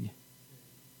 Craig.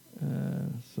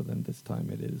 So then this time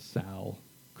it is Sal,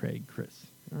 Craig, Chris.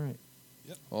 All right.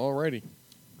 Yep. Alrighty.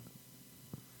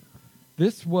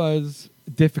 This was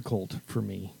difficult for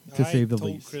me, to say the I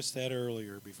told least. Chris that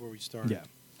earlier before we started. Yeah.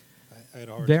 I had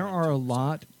a hard There time are a telling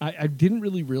lot. I didn't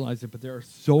really realize it, but there are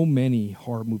so many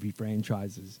horror movie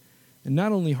franchises. And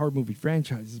not only horror movie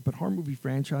franchises, but horror movie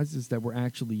franchises that were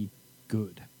actually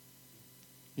good.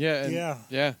 Yeah. Yeah.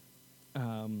 Yeah.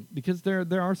 Because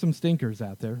there are some stinkers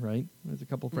out there, right? There's a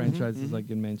couple franchises I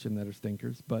can mention that are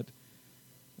stinkers. But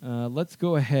let's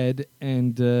go ahead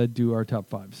and do our top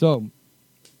 5. So,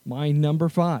 my number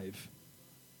 5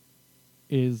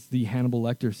 is the Hannibal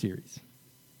Lecter series.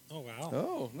 Oh, wow.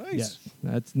 Oh, nice. Yes,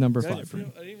 that's number I 5 for didn't,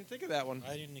 me. I didn't even think of that one.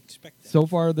 I didn't expect that. So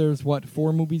far, there's,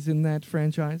 4 movies in that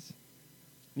franchise?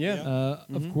 Yeah.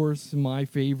 Yeah. Of course, my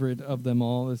favorite of them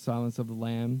all is Silence of the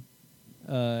Lamb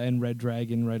and Red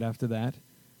Dragon right after that.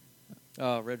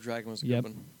 Red Dragon was a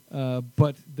good one.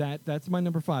 But that's my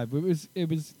number 5. It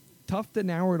was tough to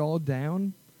narrow it all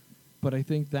down, but I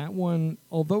think that one,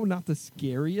 although not the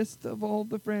scariest of all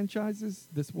the franchises,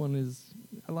 this one is,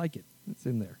 I like it. It's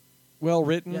in there. Well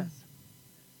written. Yes.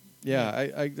 Yeah,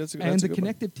 that's a And the good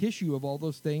connective tissue of all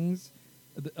those things,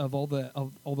 of all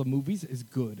the movies, is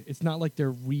good. It's not like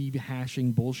they're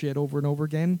rehashing bullshit over and over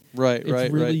again. Right, It's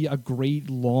right, really right. a great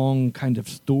long kind of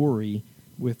story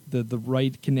with the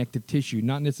right connective tissue,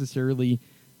 not necessarily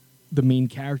the main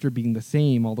character being the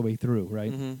same all the way through,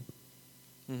 right? Mm-hmm.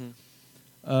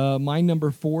 Mm-hmm. My number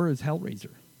 4 is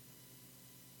Hellraiser.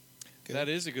 Good. That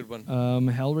is a good one.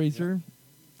 Hellraiser.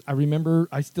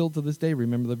 I still to this day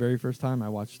remember the very first time I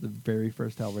watched the very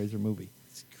first Hellraiser movie.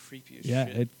 It's creepy as Yeah,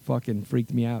 shit. it fucking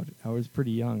freaked me out. I was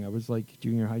pretty young. I was like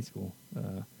junior high school.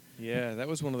 Yeah, that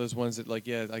was one of those ones that, like,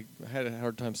 yeah, I had a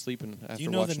hard time sleeping after Do you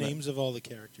know the watching that. names of all the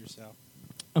characters, Sal?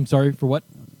 I'm sorry, for what?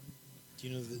 Do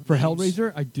you know the For names?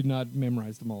 Hellraiser, I did not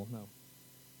memorize them all, no.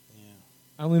 Yeah.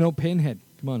 I only know Pinhead.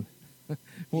 Come on.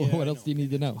 Well, Yeah, what I else know. do you need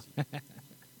to know? The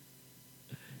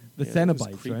Yeah, that was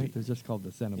Cenobites, creepy. right? They're just called the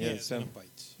Cenobites. Yeah, Yeah, Cen-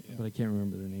 Cenobites. Yeah. But I can't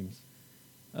remember their names.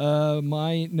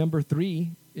 My number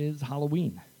 3 is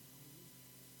Halloween.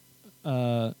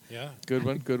 Yeah. Good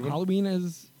one, good one. Halloween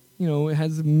it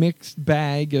has a mixed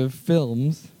bag of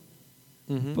films,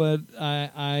 Mhm. but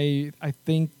I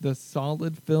think the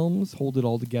solid films hold it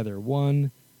all together.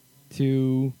 1,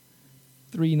 2,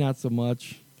 3, not so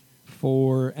much.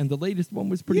 4, and the latest one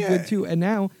was pretty Yeah. good too. And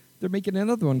now they're making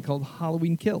another one called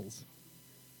Halloween Kills.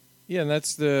 Yeah, and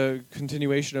that's the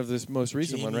continuation of this most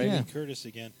recent Jamie one, right? Lee Yeah. Curtis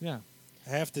again. Yeah. I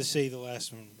have to say the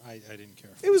last one I didn't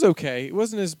care for. It was okay. It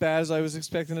wasn't as bad as I was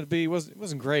expecting it to be. It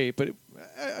wasn't great, but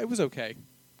it was okay.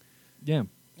 Yeah.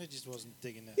 I just wasn't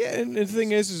digging that. Yeah, and the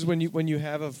thing is when you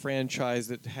have a franchise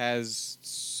that has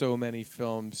so many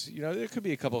films, there could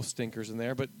be a couple of stinkers in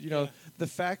there, but Yeah. the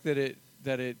fact that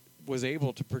it was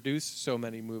able to produce so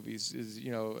many movies is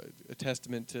a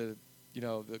testament to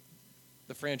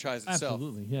the franchise itself.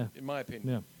 Absolutely. Yeah. In my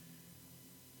opinion.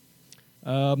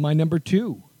 Yeah. My number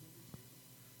 2,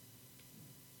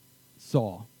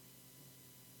 Saw.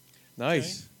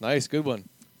 Nice, nice, good one.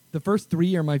 The first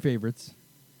 3 are my favorites.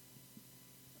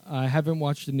 I haven't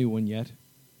watched the new one yet.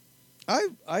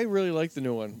 I really like the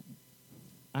new one.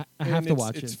 I And have to it's-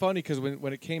 watch It's it. funny because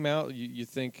when it came out, you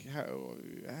think how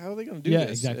are they going to do Yeah,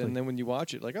 this? exactly. And then when you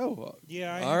watch it, like, oh,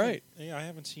 Yeah. all right. Yeah, I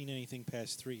haven't seen anything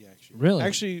past 3 actually. Really?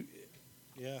 Actually,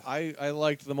 Yeah. I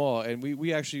liked them all, and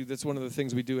we actually that's one of the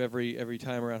things we do every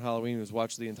time around Halloween is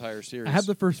watch the entire series. I have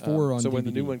the first 4 on So when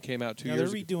the DVD. new one came out 2 Now they're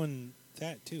years ago, redoing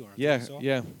that too, aren't yeah, they? Saw?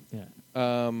 yeah.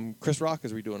 Yeah. Chris Rock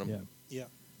is redoing them. Yeah.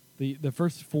 Yeah. The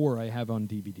first 4 I have on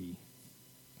DVD.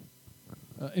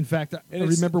 In fact, I And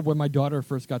it's- remember when my daughter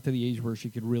first got to the age where she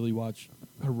could really watch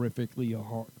horrifically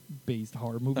based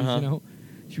horror movies, Uh-huh.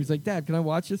 She was like, "Dad, can I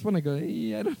watch this one?" I go,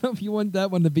 "Hey, I don't know if you want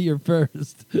that one to be your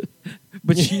first."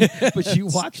 but she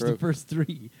watched the true. first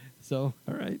 3. So,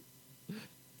 all right.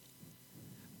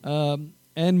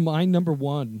 And my number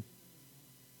 1,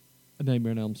 A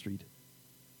Nightmare on Elm Street.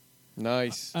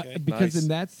 Nice. Okay. Because Nice. in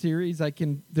that series,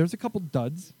 there's a couple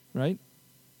duds, right?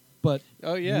 But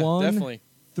Oh yeah, 1, definitely.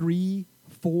 3,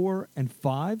 4, and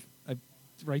 5,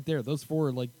 right there. Those 4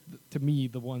 are like to me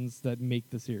the ones that make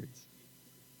the series.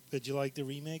 Did you like the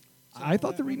remake? I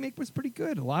thought the remake was pretty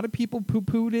good. A lot of people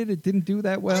poo-pooed it. It didn't do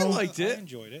that well. I liked it. I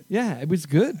enjoyed it. Yeah, it was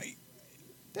good.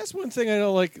 That's one thing I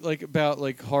don't like about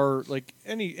like horror, like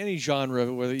any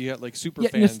genre, whether you got like super Yeah,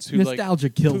 fans who nostalgia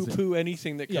like kills it. poo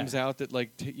anything that comes Yeah. out that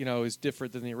like is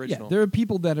different than the Yeah, original. there are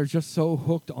people that are just so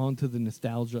hooked onto the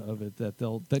nostalgia of it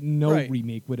that no Right.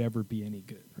 remake would ever be any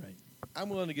good, right? I'm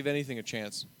willing to give anything a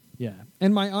chance. Yeah.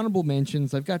 And my honorable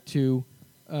mentions, I've got 2.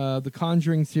 The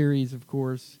Conjuring series, of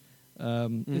course.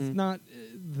 It's not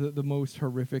the most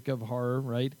horrific of horror,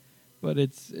 right? But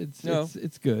it's No.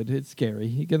 it's good. It's scary.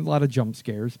 You get a lot of jump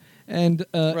scares. And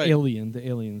Right. Alien, the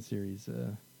Alien series.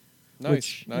 Nice,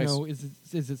 Which, nice.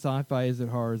 is it sci-fi? Is it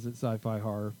horror? Is it sci-fi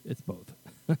horror? It's both.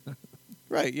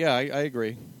 Right? Yeah, I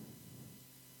agree.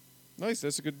 Nice.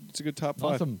 It's a good top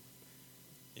 5. Awesome.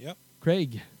 Yep.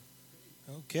 Craig.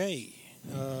 Okay.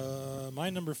 My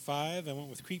number 5, I went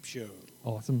with Creepshow.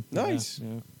 Awesome. Nice.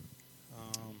 Yeah.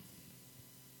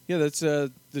 Yeah, that's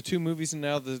the 2 movies and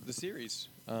now the series.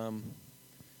 And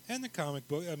the comic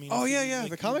book. I mean, Oh if you- yeah, like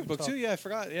the we comic even book too. talked- Yeah, I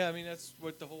forgot. Yeah, I mean that's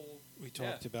what the whole. We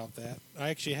talked about that. I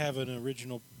actually have an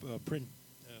original print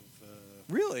of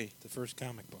Really the first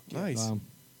comic book. Yeah. nice. Wow.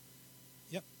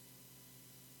 Yep.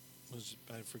 It was,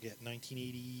 I forget,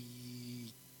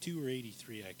 1982 or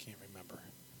 83, I can't remember.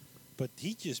 But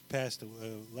he just passed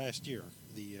last year,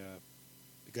 the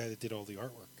guy that did all the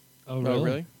artwork. Oh,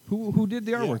 really? Who did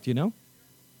the Yeah. artwork? Do you know?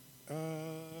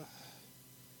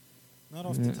 Not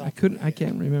off the top. I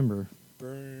can't remember.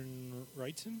 Bern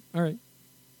Wrightson? All right.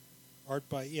 Art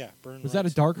by, Bern Was that a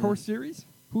Wrightson. Dark Horse series?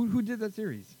 Who did that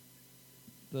series?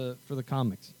 For the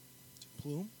comics.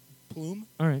 Plume?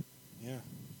 All right. Yeah.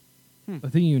 I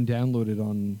think you can download it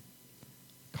on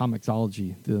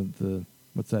Comixology. The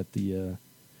what's that? The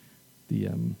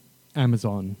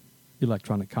Amazon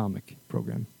electronic comic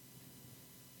program.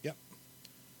 Yep.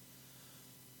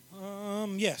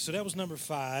 Yeah, so that was number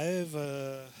 5.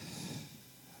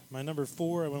 My number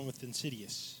 4, I went with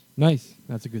Insidious. Nice.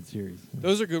 That's a good series.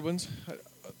 Those are good ones.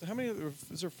 How many?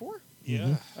 Is there 4?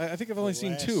 Yeah. I think I've only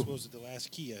seen 2. What was it, The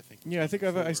Last Key, I think. Yeah, I think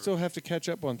I 4. still have to catch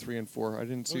up on 3 and 4. I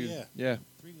didn't see. yeah. Yeah.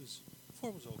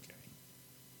 4 was okay.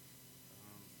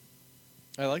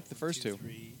 I liked the first 2.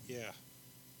 3, yeah.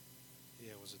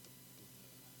 Yeah, was it the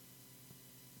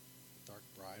Dark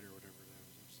Bride or whatever that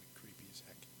was? It was like creepy as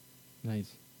heck.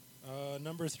 Nice.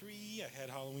 Number 3, I had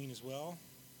Halloween as well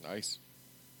Nice.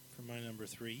 for my number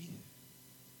 3.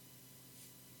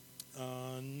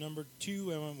 Number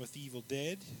 2, I went with Evil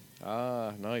Dead.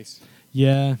 Ah, nice.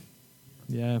 Yeah.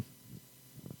 Yeah.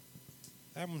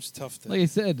 That one's tough to. Like I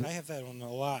said, I have that one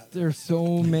a lot. there's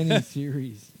so many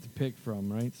series to pick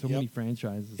from, right? So Yep. many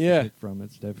franchises Yeah. to pick from.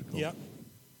 It's difficult. Yep.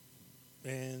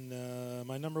 And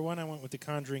my number 1, I went with the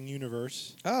Conjuring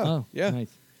universe. Oh, yeah. Nice.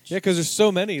 Yeah, because there's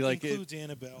so many. Like It includes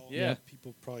Annabelle. Yeah.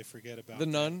 People probably forget about The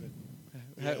that, Nun.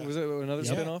 but- yeah. Was it another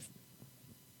Yep. spinoff?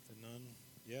 The Nun.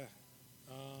 Yeah.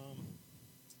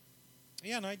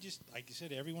 Yeah, and I just, like you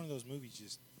said, every one of those movies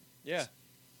just. Yeah.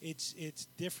 It's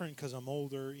different because I'm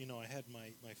older. You know, I had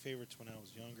my favorites when I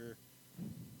was younger,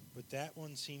 but that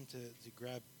one seemed to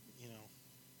grab,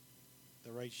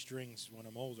 the right strings when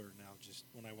I'm older. Now, just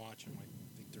when I watch them,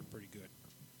 I think they're pretty good.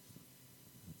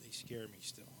 They scare me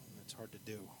still, and it's hard to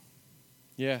do.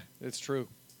 Yeah, it's true.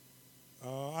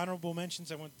 Honorable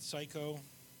mentions, I went to Psycho.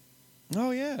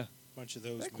 Oh yeah. Bunch of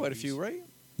those. Had quite a few, movies. right?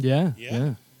 Yeah.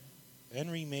 Yeah.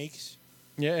 And remakes.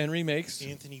 Yeah, and remakes.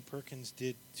 Anthony Perkins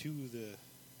did 2 of the.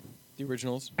 The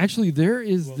originals. Actually, there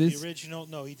is Well, this. the original.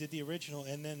 No, he did the original,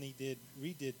 and then he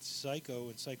redid Psycho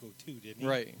and Psycho 2, didn't he?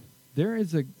 Right. There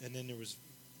is a. And then there was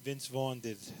Vince Vaughn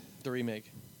did. The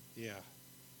remake. Yeah.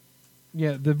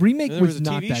 Yeah, the remake And there was was a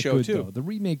not TV that show, good too. though. The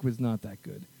remake was not that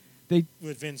good. They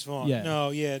With Vince Vaughn. Yeah. No,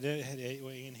 yeah. That had,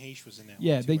 Ian Hayes was in that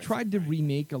yeah one. they too, I tried to think, right?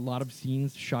 remake a lot of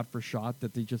scenes shot for shot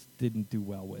that they just didn't do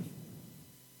well with.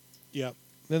 Yep.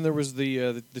 Then there was the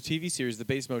TV series, The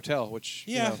Bates Motel, which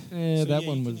Yeah. That you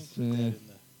one can was. include that in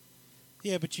the-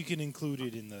 yeah, but you can include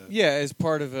it in the. yeah, as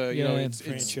part of a Yeah, it's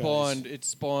franchise.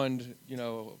 spawned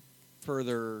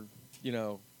further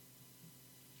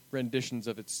renditions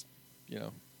of its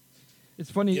It's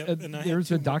funny. Yep, and I had There's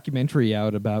 2 a more. documentary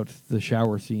out about the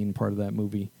shower scene part of that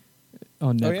movie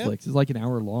on Oh, Netflix. yeah? It's like an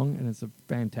hour long, and it's a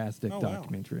fantastic Oh, wow.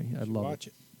 documentary. I Should love watch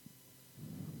it.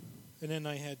 And then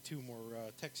I had 2 more: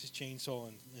 Texas Chainsaw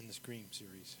and the Scream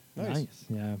series. Nice.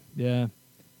 Yeah.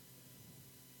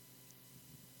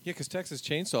 Yeah, because Texas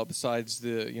Chainsaw, besides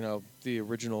the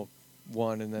original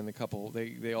one, and then a couple.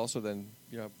 They also then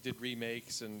did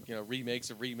remakes and remakes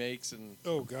of remakes and.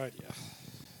 Oh God,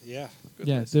 yeah.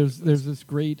 Yeah, there's this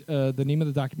great. The name of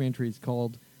the documentary is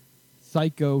called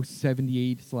Psycho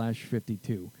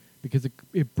 78/52 because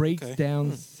it breaks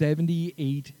down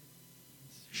 78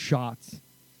 shots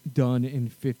done in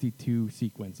 52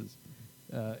 sequences.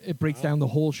 It breaks down the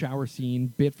whole shower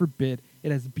scene bit for bit.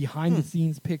 It has behind the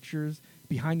scenes pictures,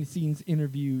 behind the scenes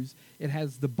interviews. It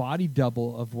has the body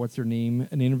double of what's her name,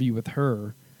 an interview with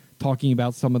her, talking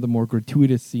about some of the more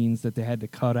gratuitous scenes that they had to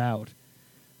cut out.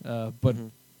 But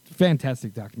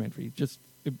fantastic documentary.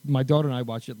 My daughter and I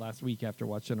watched it last week after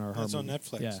watching our. It's on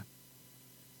Netflix. Yeah.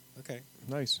 Okay.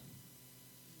 Nice.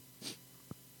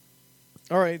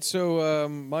 All right, so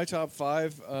my top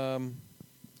 5.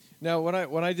 Now,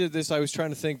 when I did this, I was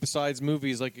trying to think besides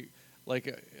movies, like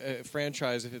a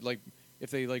franchise,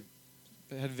 if they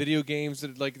had video games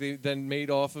that they then made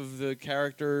off of the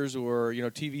characters, or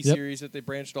TV series that they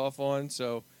branched off on.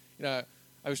 So I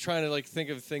was trying to think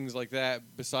of things like that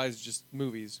besides just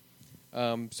movies.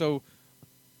 But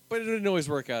it didn't always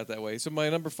work out that way. So my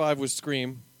number 5 was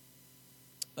Scream.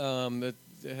 It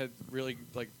had really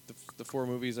the 4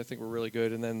 movies I think were really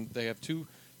good, and then they have two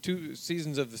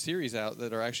seasons of the series out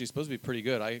that are actually supposed to be pretty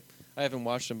good. I haven't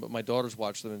watched them, but my daughter's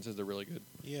watched them and says they're really good.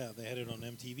 Yeah, they had it on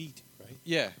MTV, right?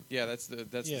 Yeah, that's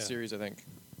the series I think.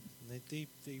 They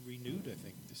renewed, I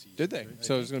think, the season. Did they? Right?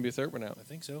 So there's going to be a third one out. I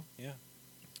think so.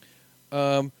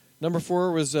 Yeah. Number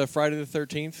 4 was Friday the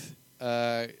 13th.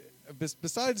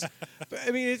 Besides,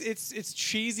 I mean, it's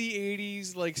cheesy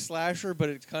 '80s slasher, but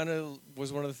it kind of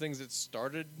was one of the things that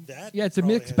started. That it's a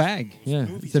mixed bag. Yeah,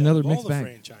 movies it's another mixed bag. All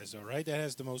the franchise, though, right? That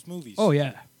has the most movies. Oh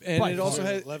yeah, and it also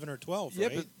has 11 or 12. Yeah,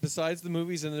 right? but besides the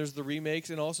movies, and there's the remakes,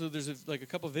 and also there's a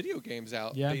couple video games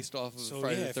out based off of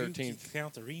Friday the 13th. If you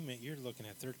count the remake, you're looking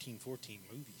at 13, 14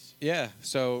 movies. Yeah,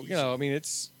 so I mean,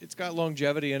 it's got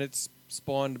longevity, and it's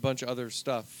spawned a bunch of other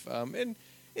stuff. And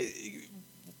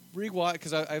rewatch,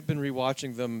 because I've been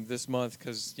rewatching them this month,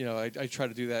 because I try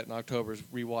to do that in October, is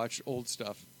rewatch old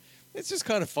stuff. It's just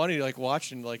kind of funny,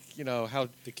 watching how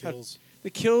the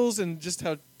kills and just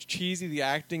how cheesy the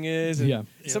acting is, and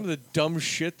some of the dumb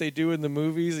shit they do in the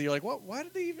movies. And you're like, what? Why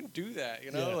did they even do that?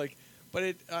 But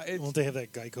it. Won't they have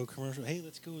that Geico commercial? Hey,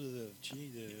 let's go to the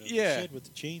shed with the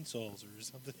chainsaws or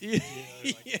something.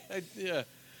 Yeah.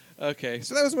 Okay,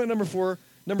 so that was my number 4.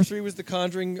 Number 3 was the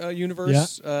Conjuring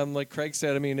universe. Like Craig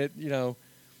said, I mean,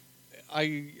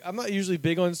 I'm not usually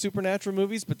big on supernatural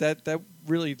movies, but that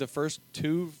really the first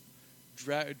 2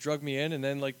 drug me in, and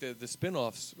then the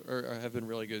spin-offs have been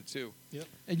really good too. Yep.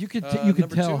 And you could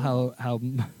tell how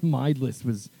my list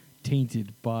was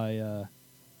tainted by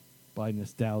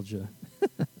nostalgia.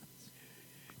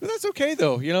 But that's okay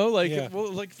though,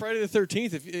 like Friday the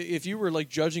 13th. If you were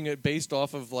judging it based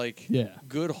off of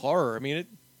good horror, I mean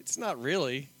it's not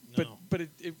really, but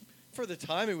it for the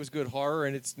time it was good horror,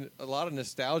 and it's a lot of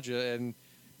nostalgia, and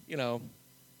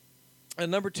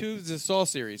and number 2 is the Saw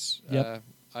series. Yep.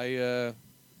 I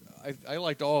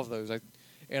liked all of those.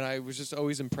 I was just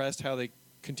always impressed how they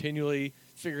continually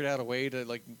figured out a way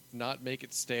to not make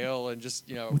it stale, and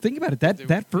just Well, think about it.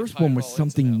 That first one was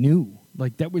something new.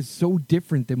 That was so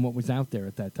different than what was out there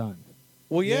at that time.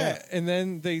 Well, yeah, and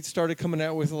then they started coming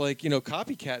out with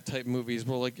copycat type movies.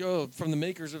 Where from the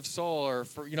makers of Saw, or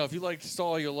if you liked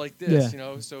Saw, you'll like this.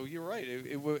 Yeah. So you're right.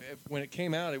 When it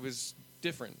came out, it was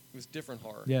different. It was different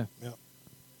horror. Yeah.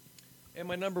 And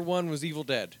my number 1 was Evil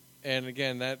Dead, and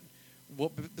again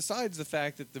besides the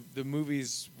fact that the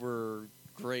movies were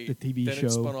great, the TV then show.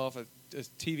 It spun off a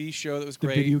TV show that was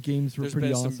great. The video games were pretty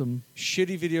been awesome. Some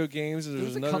shitty video games.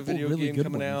 There's another video really game good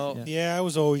coming ones. out. Yeah, I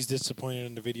was always disappointed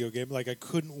in the video game. I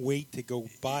couldn't wait to go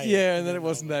buy it. Yeah, and then it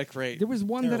wasn't that great. There was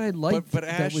one that I liked. But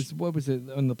Ash, that was, what was it,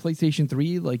 on the PlayStation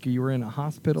 3? You were in a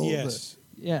hospital. Yes.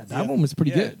 That one was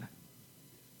pretty good.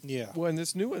 Yeah. Well, and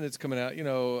this new one that's coming out,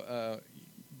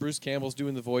 Bruce Campbell's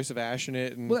doing the voice of Ash in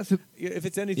it, and if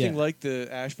it's anything like the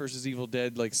Ash versus Evil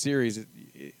Dead series,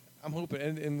 I'm hoping,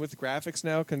 and with graphics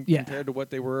now compared to what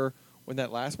they were when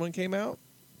that last one came out,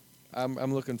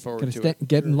 I'm looking forward to it.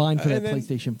 Get in line for that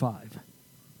PlayStation 5.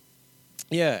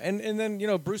 Yeah, and then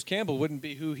Bruce Campbell wouldn't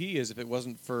be who he is if it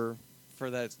wasn't for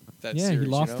that series. Yeah, he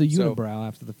lost the unibrow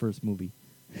after the first movie.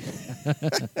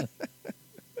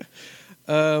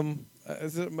 My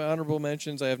honorable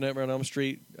mentions, I have Nightmare on Elm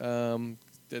Street.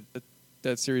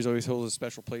 That series always holds a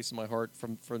special place in my heart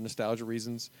for nostalgia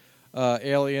reasons.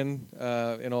 Alien,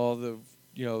 and all the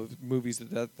movies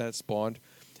that spawned,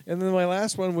 and then my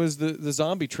last one was the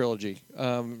zombie trilogy,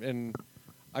 and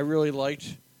I really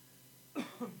liked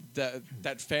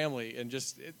that family, and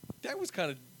just that was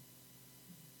kind of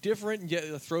different and yet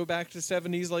a throwback to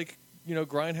 70s, like,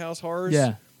 grindhouse horrors.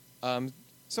 Yeah.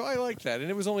 So I liked that. And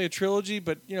it was only a trilogy,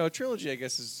 but, a trilogy, I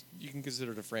guess, you can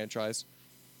consider it a franchise.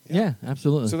 Yeah,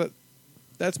 absolutely. So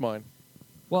that's mine.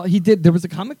 Well, there was a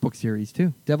comic book series,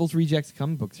 too. Devil's Rejects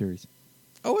comic book series.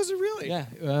 Oh, is it really? Yeah.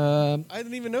 I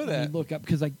didn't even know that. Look up,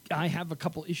 because I have a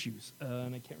couple issues,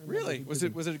 and I can't remember. Really? Was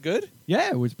it good? Yeah,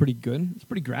 it was pretty good. It's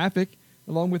pretty graphic.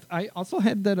 Along with, I also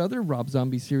had that other Rob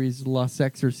Zombie series, Los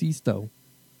Exorcisto.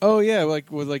 Oh, yeah,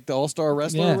 with the All-Star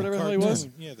Wrestler Yeah. or whatever the hell he was?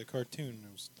 Yeah, the cartoon.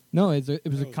 No, it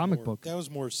was a That comic more- book. That was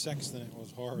more sex than it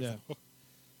was horror. Yeah. though.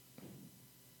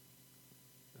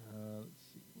 Let's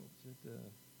see, what was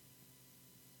it?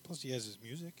 Plus, he has his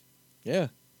music. Yeah.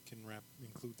 Can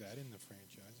include that in the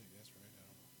franchise, I guess, right?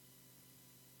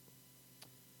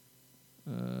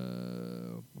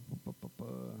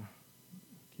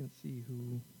 Can't see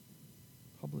who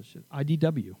published it.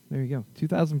 IDW. There you go.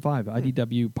 2005.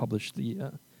 IDW published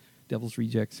the Devil's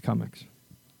Rejects comics.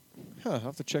 Huh, I'll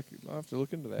have to check. I'll have to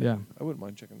look into that. Yeah. I wouldn't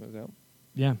mind checking those out.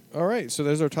 Yeah. All right, so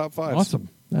there's our top 5. Awesome.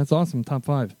 That's awesome. Top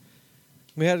 5.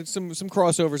 We had some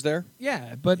crossovers there.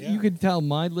 Yeah, but Yeah. you could tell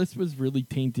my list was really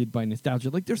tainted by nostalgia.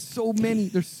 Like, there's so many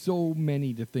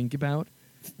to think about,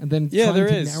 and then trying there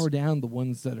to is. narrow down the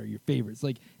ones that are your favorites.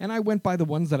 Like, and I went by the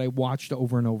ones that I watched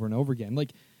over and over and over again.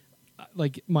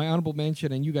 Like my honorable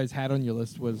mention, and you guys had on your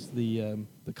list, was the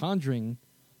Conjuring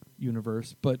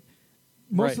universe. But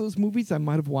most Right. of those movies I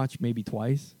might have watched maybe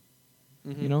twice.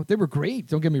 Mhm. They were great.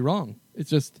 Don't get me wrong. It's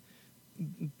just,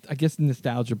 I guess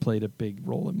nostalgia played a big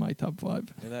role in my top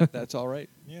 5. And that's all right.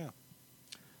 Yeah.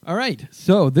 All right,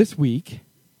 so this week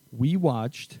we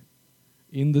watched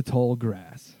In the Tall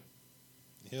Grass.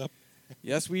 Yep.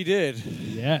 Yes, we did.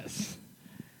 Yes.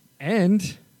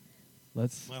 And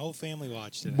My whole family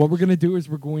watched it. what we're going to do is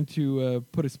we're going to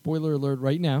put a spoiler alert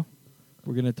right now.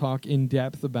 We're going to talk in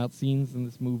depth about scenes in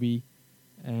this movie,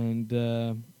 and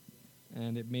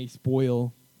it may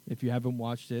spoil if you haven't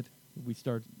watched it. We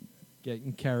start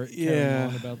getting carrying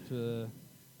Yeah. on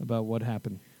about what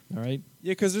happened. All right?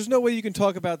 Yeah, because there's no way you can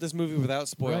talk about this movie without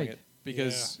spoiling Right. it.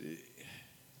 Because,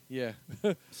 yeah.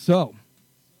 So,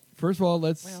 first of all,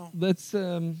 let's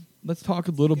Well, talk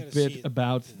a little you gotta bit see it.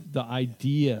 about the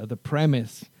idea, the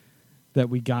premise that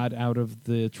we got out of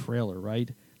the trailer,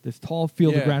 right? This tall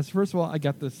field Yeah. of grass. First of all, I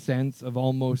got the sense of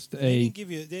almost They a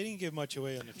didn't give much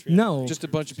away on the trailer. no. Just a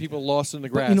bunch of people lost in the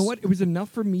But grass. you know what? It was enough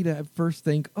for me to at first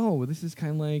think, "Oh, this is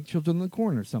kind of like Children of the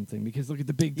Corn or something." Because look at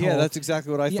the big, tall. Yeah, that's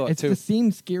exactly what I thought, it's too. the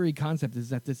same scary concept. Is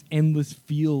that this endless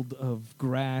field of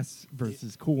grass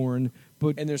versus corn,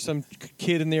 but And there's some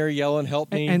kid in there yelling,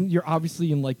 "Help me!" and you're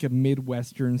obviously in like a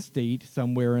midwestern state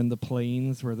somewhere in the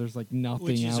plains where there's like nothing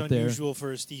Which is out there. unusual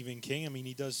for a Stephen King. I mean,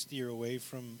 he does steer away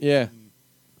from Yeah.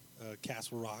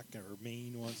 Castle Rock or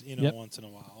Maine once Yep. once in a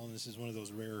while, and this is one of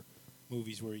those rare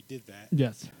movies where he did that.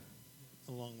 Yes.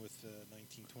 Along with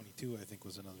 1922, I think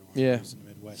was another one. Yeah. It was in the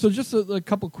Midwest. So just a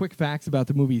couple quick facts about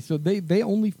the movie. So they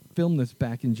only filmed this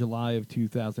back in July of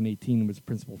 2018 with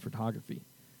principal photography.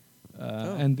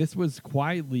 And this was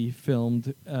quietly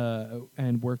filmed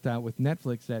and worked out with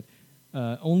Netflix. That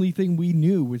only thing we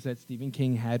knew was that Stephen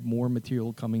King had more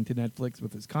material coming to Netflix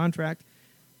with his contract.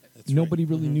 That's Nobody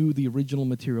right. really knew the original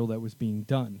material that was being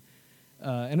done.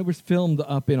 And it was filmed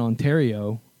up in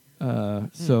Ontario.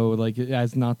 So like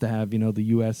as not to have, the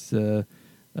U.S.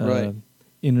 Right.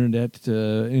 internet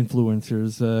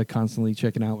influencers constantly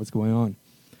checking out what's going on.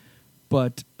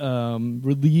 But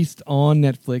released on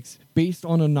Netflix based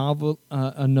on a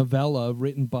novella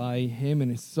written by him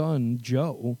and his son,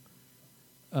 Joe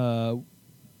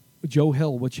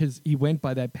Hill, which he went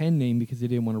by that pen name because he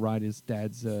didn't want to ride his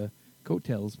dad's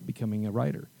coattails becoming a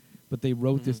writer. But they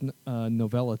wrote this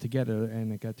novella together,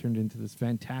 and it got turned into this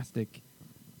fantastic,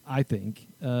 I think,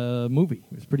 movie.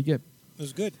 It was pretty good. It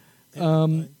was good. The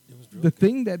It was really good.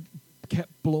 thing that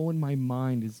kept blowing my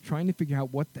mind is trying to figure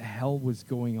out what the hell was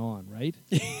going on, right?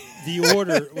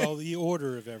 the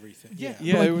order of everything. Yeah.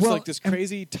 yeah, Like, it was well, like this and-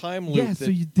 crazy time loop. Yeah, so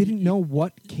you didn't know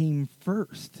what came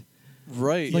first.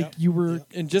 right. Like you were...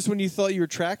 Yeah. And just when you thought you were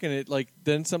tracking it, like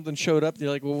then something showed up. You're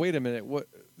like, well, wait a minute, what?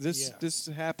 This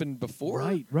happened before?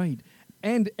 Right.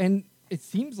 And it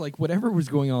seems like whatever was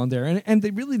going on there, and they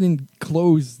really didn't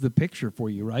close the picture for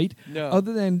you, right? No.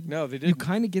 Other than No, they you didn't.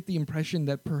 kind of get the impression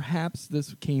that perhaps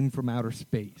this came from outer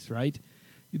space, right?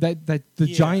 That the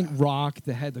Yeah. giant rock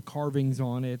that had the carvings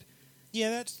on it.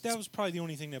 Yeah, that was probably the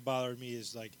only thing that bothered me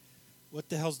is like, what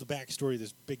the hell's the backstory of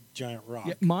this big giant rock?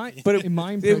 Yeah, But in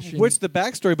my impression, what's the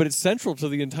backstory? But it's central to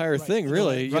the entire Right. thing,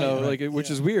 really. Right, You know, right. which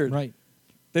Yeah. is weird. right?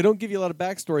 They don't give you a lot of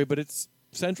backstory, but it's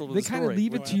central to They the kind story. of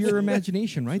leave it to your Absolutely.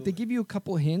 imagination, right? They Absolutely. give you a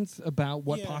couple hints about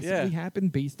what Yeah. possibly Yeah.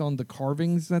 happened based on the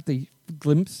carvings that they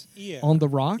glimpse Yeah. on the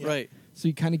rock. Right. So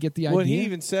you kind of get the Well, idea. he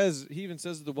even says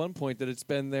at the one point that it's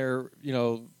been there,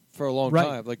 for a long Right.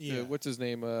 time. Like Yeah. what's his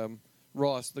name,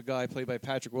 Ross, the guy played by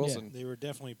Patrick Wilson. They were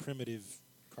definitely primitive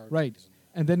carvings. Right. and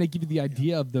And then they give you the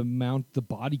idea of the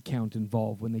body count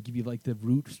involved when they give you like the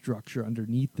root structure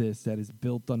underneath this that is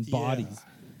built on Yeah. bodies.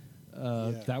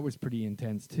 Yeah. That was pretty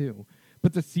intense too.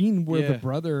 But the scene where the Yeah.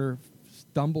 brother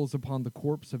stumbles upon the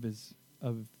corpse of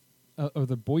or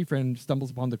the boyfriend stumbles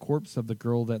upon the corpse of the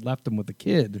girl that left him with the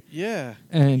kid, Yeah.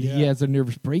 and he Yeah. has a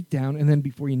nervous breakdown, and then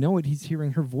before you know it, he's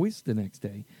hearing her voice the next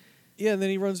day. Yeah, and then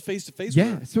he runs face to face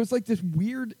Yeah, with her. so it's like this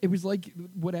weird. It was like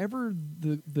whatever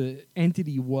the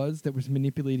entity was that was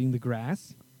manipulating the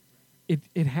grass.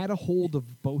 It had a hold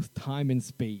of both time and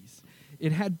space.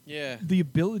 It had Yeah. the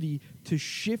ability to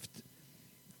shift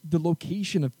the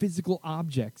location of physical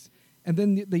objects, and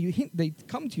then they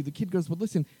come to you. The kid goes, "Well,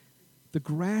 listen, the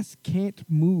grass can't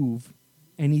move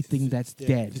anything It's that's dead.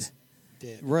 dead. It's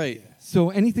dead. Right. Yeah. So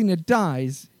anything that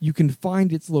dies, you can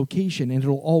find its location, and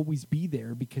it'll always be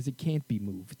there because it can't be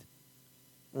moved."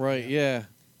 Right, yeah.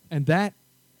 And that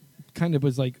kind of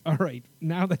was like, all right,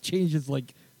 now that changes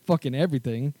like fucking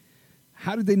everything.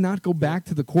 How did they not go back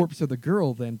to the corpse of the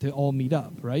girl then to all meet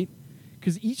up, right?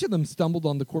 Because each of them stumbled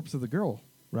on the corpse of the girl,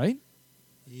 right?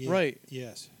 Yeah. Right.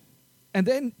 Yes. And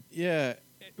then, Yeah.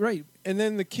 right, And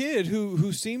then the kid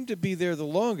who seemed to be there the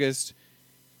longest,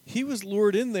 he was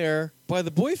lured in there by the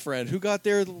boyfriend who got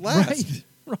there the last.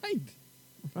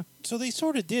 right. So they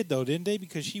sort of did, though, didn't they?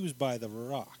 Because she was by the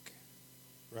rock,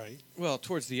 right? Well,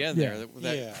 towards the end Yeah. there,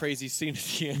 that Yeah. crazy scene at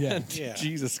the end. Yeah. Yeah.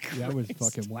 Jesus Christ. That was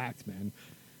fucking wax, man.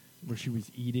 Where she was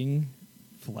eating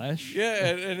flesh. Yeah,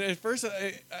 and at first,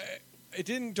 it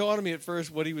didn't dawn on me at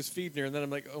first what he was feeding her, and then I'm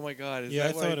like, oh my God. Is Yeah, I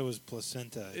that what thought it was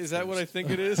placenta. at Is that what I first.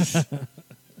 think it is?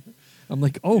 I'm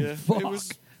like, oh, Yeah, it fuck. was-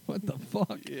 What the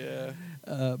fuck? yeah.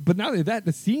 But not only that,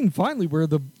 the scene finally where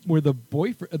the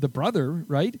boyfriend, the brother,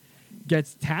 right,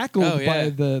 gets tackled Oh, yeah. by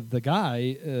the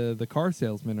guy, the car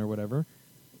salesman or whatever,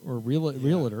 or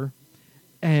realtor,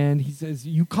 and he says,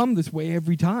 "You come this way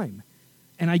every time,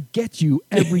 and I get you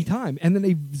every time." And then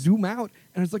they zoom out,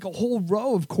 and it's like a whole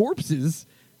row of corpses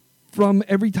from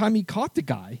every time he caught the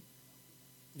guy,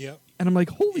 Yep. and I'm like,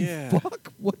 "Holy Yeah.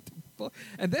 fuck, what the fuck?"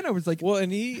 And then I was like, Well,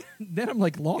 and he then I'm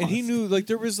like lost. and he knew like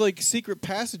there was like secret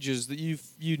passages that you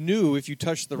knew if you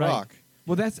touched the Right. rock.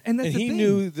 Well, that's And the he thing.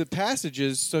 knew the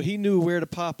passages, so he knew where to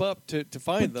pop up to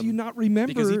find But them. do you not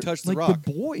remember because he touched the like rock.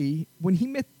 the boy when he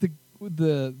met the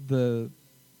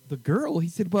girl? He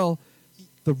said, "Well,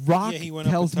 the rock Yeah, he went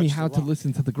up tells and me touched how the to rock.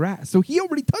 listen to the grass." So he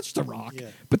already touched the rock.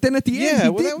 Yeah. But then at the end, Yeah, he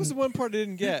well, that was the didn't. one part I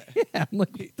didn't get. Yeah, I'm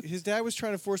like, His dad was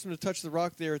trying to force him to touch the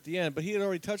rock there at the end, but he had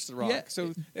already touched the rock, Yeah.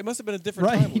 so it must have been a different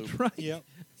time loop. right. Yep.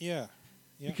 Yeah.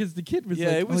 Yeah. Because the kid was Yeah,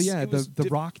 like, it was- "Oh yeah, it was the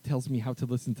diff- rock tells me how to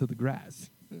listen to the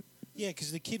grass." Yeah,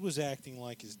 because the kid was acting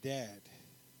like his dad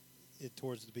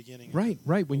towards the beginning. of Right, the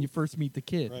right. When you movie, first meet the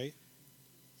kid, Right?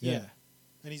 Yeah. Yeah.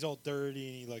 And he's all dirty,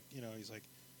 and he's like,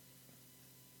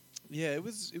 Yeah, it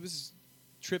was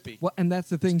trippy. Well, and that's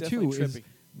the thing too. definitely Is trippy.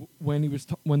 when he was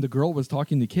when the girl was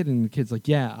talking to the kid, and the kid's like,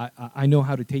 "Yeah, I know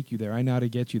how to take you there. I know how to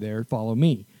get you there. Follow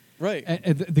me." Right.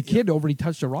 And the kid already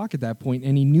touched a rock at that point,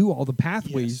 and he knew all the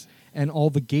pathways Yes. and all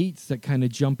the gates that kind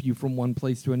of jump you from one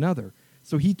place to another.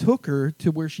 So he took her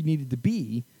to where she needed to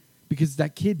be because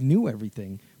that kid knew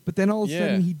everything. But then all of a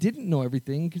sudden Yeah. he didn't know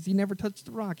everything because he never touched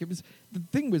the rock. The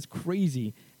thing was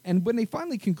crazy. And when they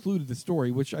finally concluded the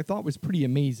story, which I thought was pretty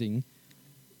amazing,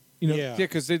 you know, Yeah. Yeah,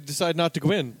 because they decided not to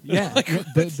go in. yeah,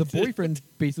 the boyfriend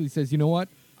basically says, "You know what?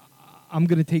 I'm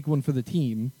going to take one for the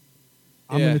team.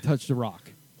 I'm Yeah. going to touch the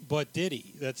rock." but did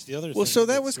he? That's the other thing. Well, so that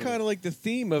that's was sort kind of like the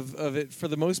theme of it for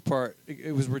the most part.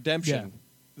 It was redemption.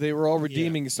 They were all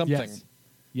redeeming something. Yes.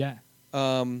 Yeah.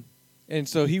 And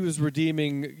so he was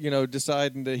redeeming,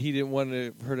 deciding that he didn't want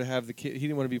her to have the kid. He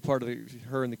didn't want to be part of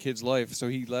her and the kid's life, so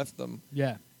he left them.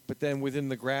 Yeah. But then within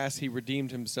the grass, he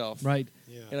redeemed himself. Right.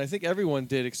 Yeah. And I think everyone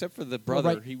did, except for the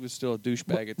brother. right. He was still a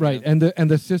douchebag at the Right, end. and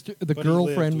the sister, the But he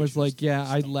girlfriend lived, was which was like, "Yeah,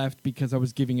 I stump. left because I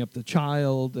was giving up the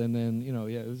child," and then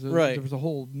it was Right. there was a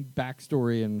whole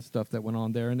backstory and stuff that went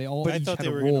on there, and they all I each thought had they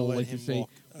a were going to role, let like you him say, walk.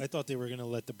 I thought they were going to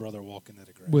let the brother walk into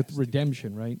the grass with too.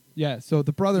 redemption, right? Yeah. So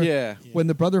the brother, Yeah. when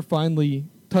the brother finally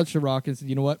touched the rock and said,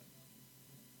 "You know what?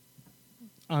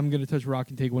 I'm going to touch a rock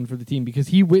and take one for the team," because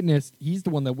he's the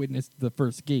one that witnessed the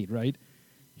first gate, right?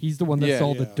 He's the one that Yeah.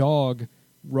 saw the Yeah. dog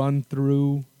run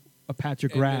through a patch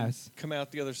of And then grass. come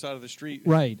out the other side of the street.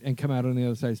 Right, and come out on the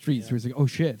other side of the street. So Yeah. he's like, "Oh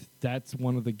shit, that's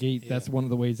one of the gate. Yeah. That's one of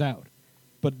the ways out."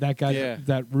 but that got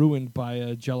that ruined by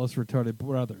a jealous, retarded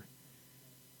brother.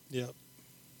 Yep.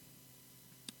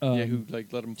 Who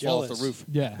like let him fall off the roof.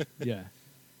 Yeah, yeah.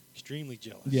 Extremely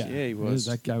jealous. Yeah, he was.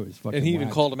 That guy was fucking. And he even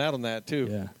whack. called him out on that too.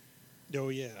 Yeah. Oh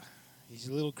yeah, he's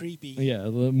a little creepy. Yeah,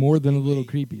 more than a little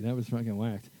creepy. That was fucking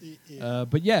whacked. Yeah,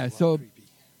 but yeah, so creepy.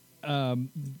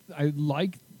 I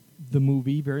like the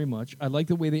movie very much. I like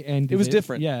the way they ended. It was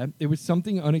different. Yeah, it was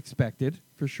something unexpected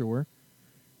for sure,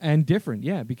 and different.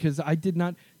 Yeah, because I did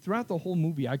not throughout the whole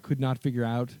movie I could not figure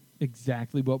out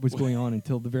exactly what was going on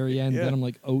until the very end. Yeah. Then I'm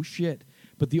like, oh shit.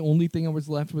 But the only thing I was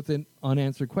left with an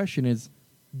unanswered question is,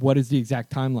 what is the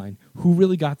exact timeline? Who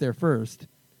really got there first?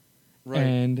 Right.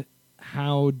 And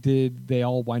how did they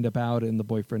all wind up out and the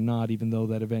boyfriend not, even though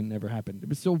that event never happened? It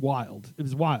was so wild. It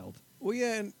was wild. Well,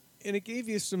 yeah, and it gave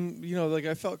you some, like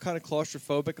I felt kind of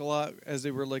claustrophobic a lot as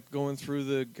they were like going through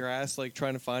the grass, like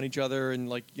trying to find each other, and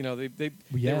like they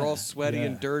were all sweaty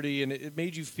and dirty, and it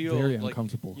made you feel very like,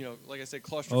 uncomfortable. Like I said,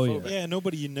 claustrophobic. Yeah,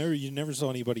 nobody you never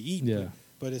saw anybody eat. Yeah.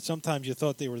 But sometimes you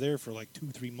thought they were there for like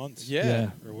 2-3 months. Yeah.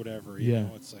 Or whatever. Yeah. You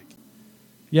know, it's like.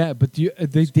 Yeah, but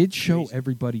they did show crazy.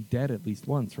 everybody dead at least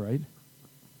once, right?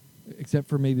 Except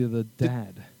for maybe the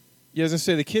dad. Yeah, I was gonna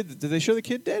say the kid. Did they show the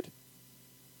kid dead?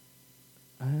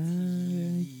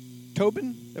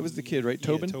 Tobin? That was the kid, right?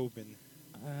 Tobin? Yeah, Tobin.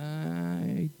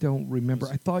 I don't remember.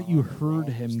 I thought you heard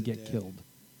him get killed.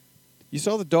 You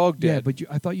saw the dog dead. Yeah, but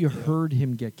I thought you heard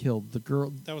him get killed. The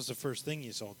girl. That was the first thing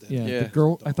you saw dead. Yeah, the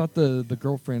girl. I thought the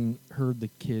girlfriend heard the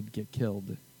kid get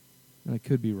killed. I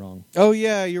could be wrong. Oh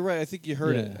yeah, you're right. I think you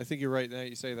heard it. Yeah. I think you're right now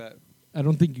you say that. I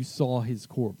don't think you saw his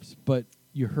corpse, but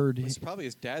you heard It's his. probably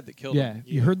his dad that killed Yeah, him.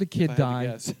 you heard the kid if I had to die.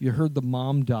 guess. You heard the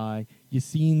mom die. You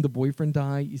seen the boyfriend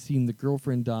die. You seen the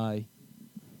girlfriend die.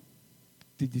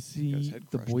 Did you Got his see head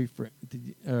the crushed. boyfriend?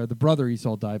 The brother you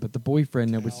saw die, but the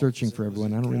boyfriend that was Cal, searching was it- for was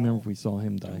everyone. it I don't Cal? remember if we saw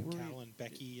him die. Don't worry. Cal and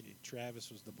Becky and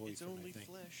Travis was the boyfriend, It's only I think.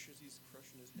 flesh as he's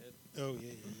crushing his head. Oh,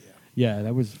 yeah. Yeah,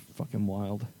 that was fucking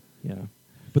wild. Yeah,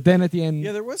 but then at the end,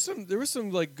 Yeah, there was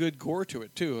some like good gore to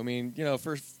it too. I mean,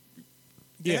 first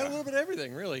they had a little bit of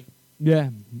everything, really. yeah,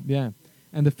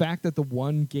 and the fact that the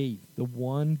one gate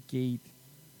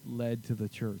led to the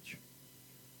church.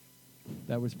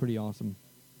 That was pretty awesome.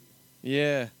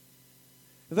 Yeah.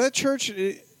 That church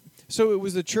so it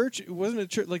was the church, it wasn't a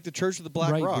church like the Church of the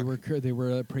Black right, Rock. they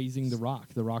were praising the rock.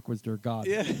 The rock was their god.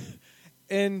 Yeah.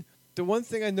 And the one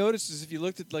thing I noticed is if you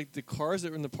looked at like the cars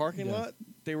that were in the parking Yeah. lot,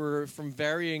 they were from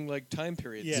varying like time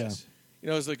periods. Yes. It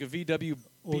was like a VW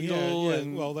Well, Beetle yeah.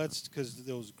 and Well, that's because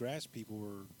those grass people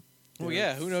were. well, there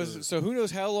yeah, who knows? for- So who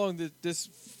knows how long this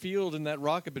field and that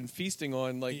rock have been feasting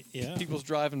on like Yeah. people's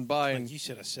driving by and Like you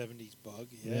said, a 70s bug.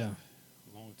 Yeah. Yeah.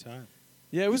 A long time.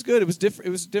 yeah, it was good. It was different.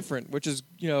 It was different, which is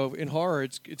in horror,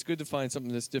 it's good to find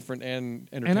something that's different and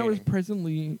entertaining. And I was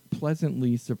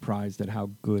pleasantly surprised at how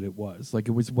good it was. Like,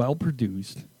 it was well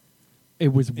produced.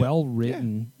 It was well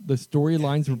written. The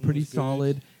storylines were Acting pretty was good.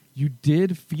 solid. You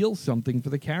did feel something for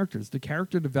the characters. The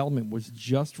character development was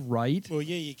just right. Well,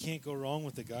 yeah, you can't go wrong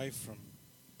with the guy from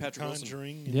Patrick Wilson.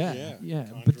 Conjuring. Yeah.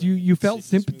 Conjuring, But you felt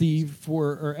Insidious sympathy movies.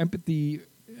 or empathy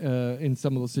in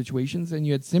some of those situations, and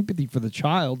you had sympathy for the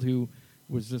child who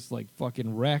was just like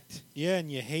fucking wrecked. Yeah,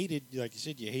 and you hated, like you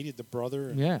said, you hated the brother.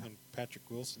 And, Yeah. and Patrick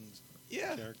Wilson's.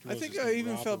 Yeah, character I was think his I name,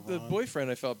 even Rob felt or the Ron.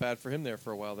 boyfriend. I felt bad for him there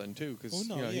for a while then too, because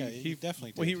Oh, no, yeah, he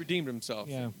definitely Well, he did. redeemed himself.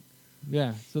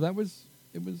 Yeah. So that was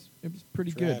it was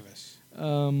pretty Travis.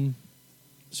 good.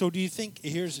 So do you think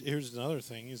here's another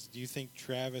thing is do you think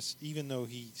Travis, even though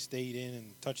he stayed in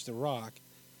and touched the rock,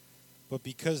 but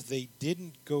because they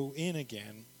didn't go in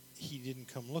again, he didn't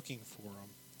come looking for him.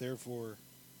 Therefore,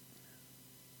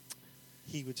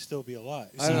 he would still be alive.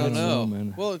 I don't know.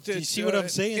 man. Well, Do you see what I'm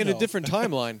saying, In a though? different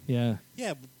timeline. Yeah.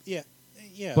 Yeah.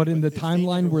 But in the if they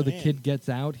timeline never where the went kid in- gets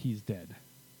out, he's dead.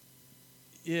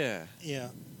 Yeah. yeah,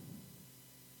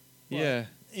 Yeah.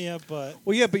 yeah, but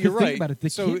Well, yeah, but you're Think right. about it, the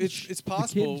so kid it's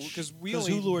possible the kid because we because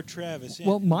only who lured Travis in?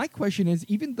 Well, my question is,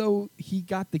 even though he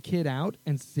got the kid out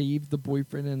and saved the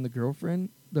boyfriend and the girlfriend,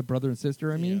 the brother and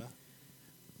sister, I mean,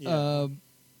 yeah.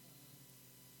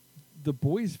 the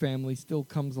boy's family still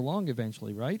comes along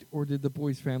eventually, right? Or did the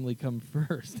boy's family come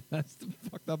first? That's the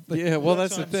fucked up thing. Yeah, well,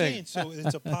 that's the what I'm thing. saying. So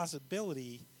it's a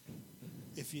possibility.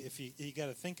 If you got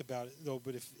to think about it though,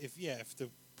 but if the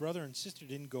brother and sister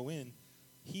didn't go in,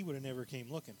 he would have never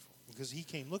came looking for him because he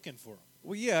came looking for him.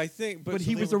 Well, yeah, I think, But so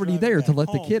he they was were already driving there to back let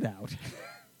the home. kid out.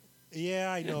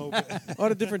 Yeah, I know. But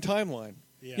on a different timeline.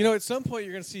 Yeah. At some point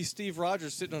you're going to see Steve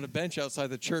Rogers sitting on a bench outside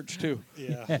the church too.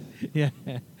 yeah. yeah.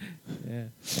 Yeah.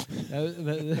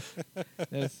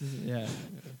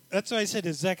 That's why I said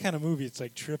it's that kind of movie. It's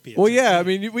like trippy. It's Well, like, yeah, I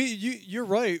mean, you're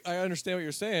right. I understand what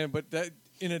you're saying, but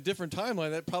in a different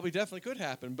timeline, that probably definitely could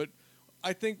happen. But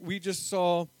I think we just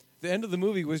saw the end of the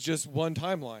movie was just one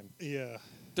timeline. Yeah.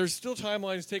 There's still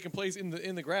timelines taking place in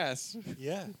the grass.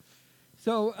 Yeah.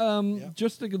 So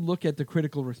just to look at the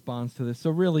critical response to this.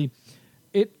 So really,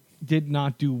 it did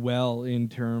not do well in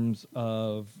terms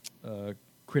of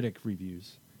critic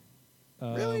reviews.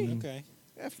 Really? Okay.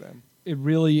 F them.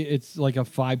 It's like a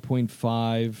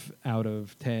 5.5 out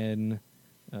of 10.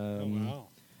 Oh, wow.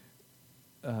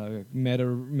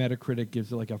 Metacritic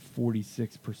gives it like a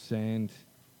 46%.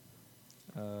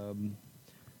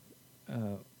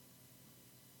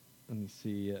 Let me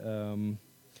see.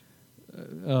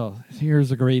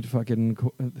 Here's a great fucking.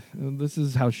 This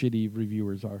is how shitty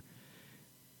reviewers are.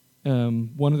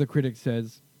 One of the critics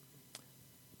says,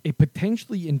 "A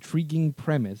potentially intriguing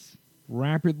premise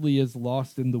rapidly is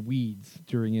lost in the weeds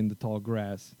during In the Tall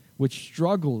Grass, which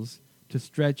struggles to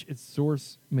stretch its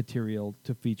source material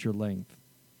to feature length."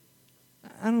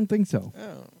 I don't think so.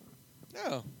 Oh.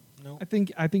 No. No. I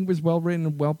think it was well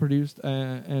written, well produced,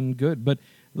 and good. But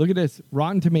look at this: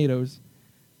 Rotten Tomatoes,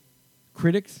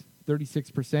 critics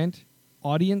 36%,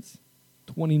 audience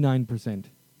 29%.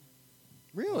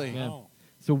 Really? Yeah. Wow.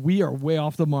 So we are way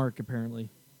off the mark, apparently.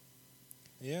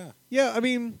 Yeah. Yeah, I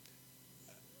mean,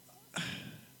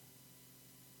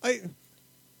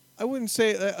 I wouldn't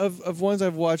say of ones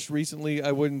I've watched recently.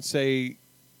 I wouldn't say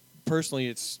personally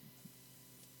it's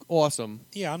awesome.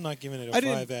 Yeah, I'm not giving it a I 5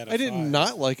 didn't. out of I did 5.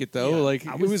 not like it though. Yeah. Like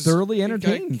I it was thoroughly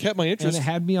entertained. It kept my interest. And it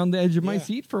had me on the edge of my Yeah.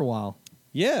 seat for a while.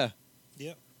 Yeah,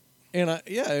 Yep. and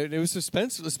it was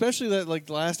suspense, especially that like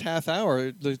last half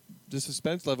hour. The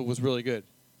suspense level was really good.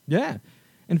 Yeah.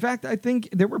 In fact, I think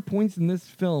there were points in this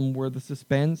film where the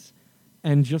suspense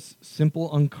and just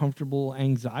simple uncomfortable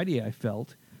anxiety I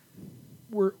felt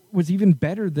was even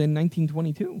better than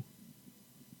 1922,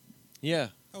 Yeah,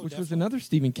 Oh, which was definitely. another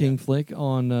Stephen King flick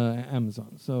on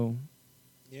Amazon. So,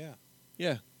 Yeah.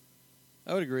 yeah,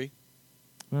 I would agree.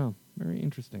 wow, very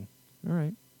interesting. All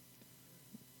right.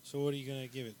 So what are you going to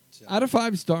give it? Sal? Out of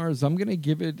 5 stars, I'm going to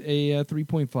give it a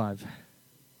 3.5.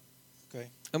 Okay.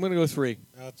 I'm gonna go 3.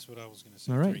 That's what I was going to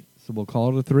say. All right. 3. So we'll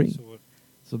call it a 3. So what?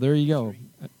 So there you go.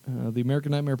 The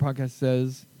American Nightmare Podcast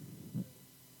says,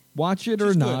 watch it Which or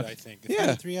is not. Good, I think.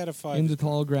 Yeah. 3 out of 5. In is the good.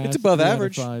 Tall Grass. It's above 3 out of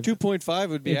average. 5. 2.5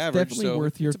 would be It's average. definitely So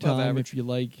worth your it's above time average. if you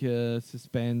like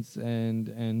suspense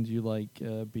and you like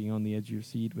being on the edge of your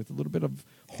seat with a little bit of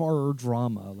horror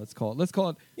drama. Let's call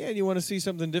it. Yeah, and you want to see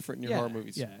something different in your yeah, horror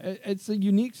movies. Yeah, it's a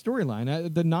unique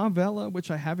storyline. The novella, which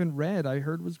I haven't read, I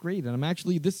heard was great, and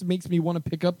this makes me want to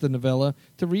pick up the novella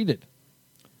to read it.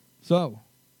 So,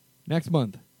 next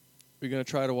month. We're gonna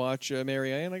try to watch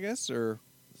Mary Ann, I guess, or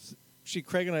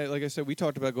Craig and I, like I said, we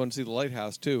talked about going to see The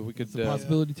Lighthouse too. We could. It's a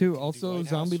possibility too. do Also,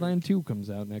 Lighthouse or- Zombieland 2 comes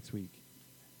out next week.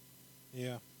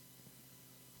 Yeah.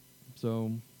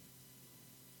 So,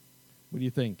 what do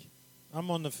you think? I'm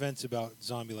on the fence about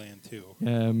Zombieland 2.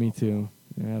 Yeah, me too.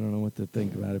 Yeah, I don't know what to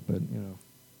think about it, but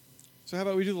So how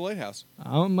about we do The Lighthouse?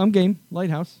 I'm game.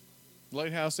 Lighthouse.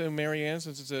 Lighthouse and Mary Ann,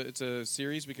 since it's a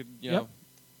series, we could Yep. know.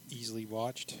 Easily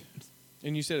watched.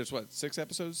 And you said it's what, 6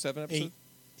 episodes, 7 episodes?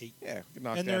 8. Yeah, we could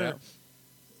knock And that they're out.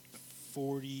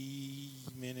 40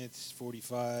 minutes,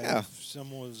 45. Yeah.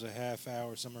 Some was a half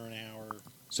hour, some are an hour.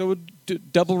 So we'll do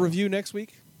double review next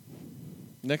week.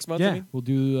 Next month. I Yeah, mean? we'll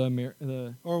do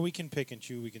the. Or we can pick and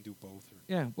choose. We can do both.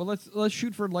 Yeah, well, let's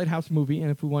shoot for a Lighthouse movie,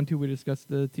 and if we want to, we discuss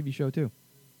the TV show too.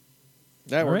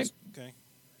 That All works. right. Okay.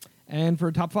 And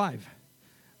for top 5,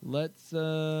 let's.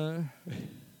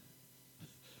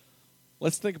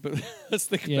 Let's think about. Let's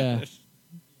think Yeah. about it.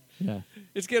 Yeah,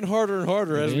 It's getting harder and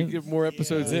harder It as we is. get more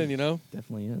episodes Yeah. in. You know.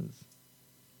 definitely is.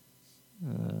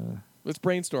 Let's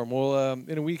brainstorm. We'll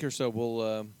in a week or so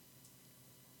we'll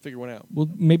figure one out.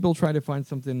 Maybe we'll try to find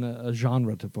something a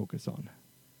genre to focus on.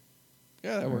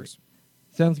 Yeah, that All right. works.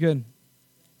 Sounds good.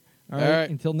 All All right. right.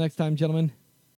 Until next time, gentlemen.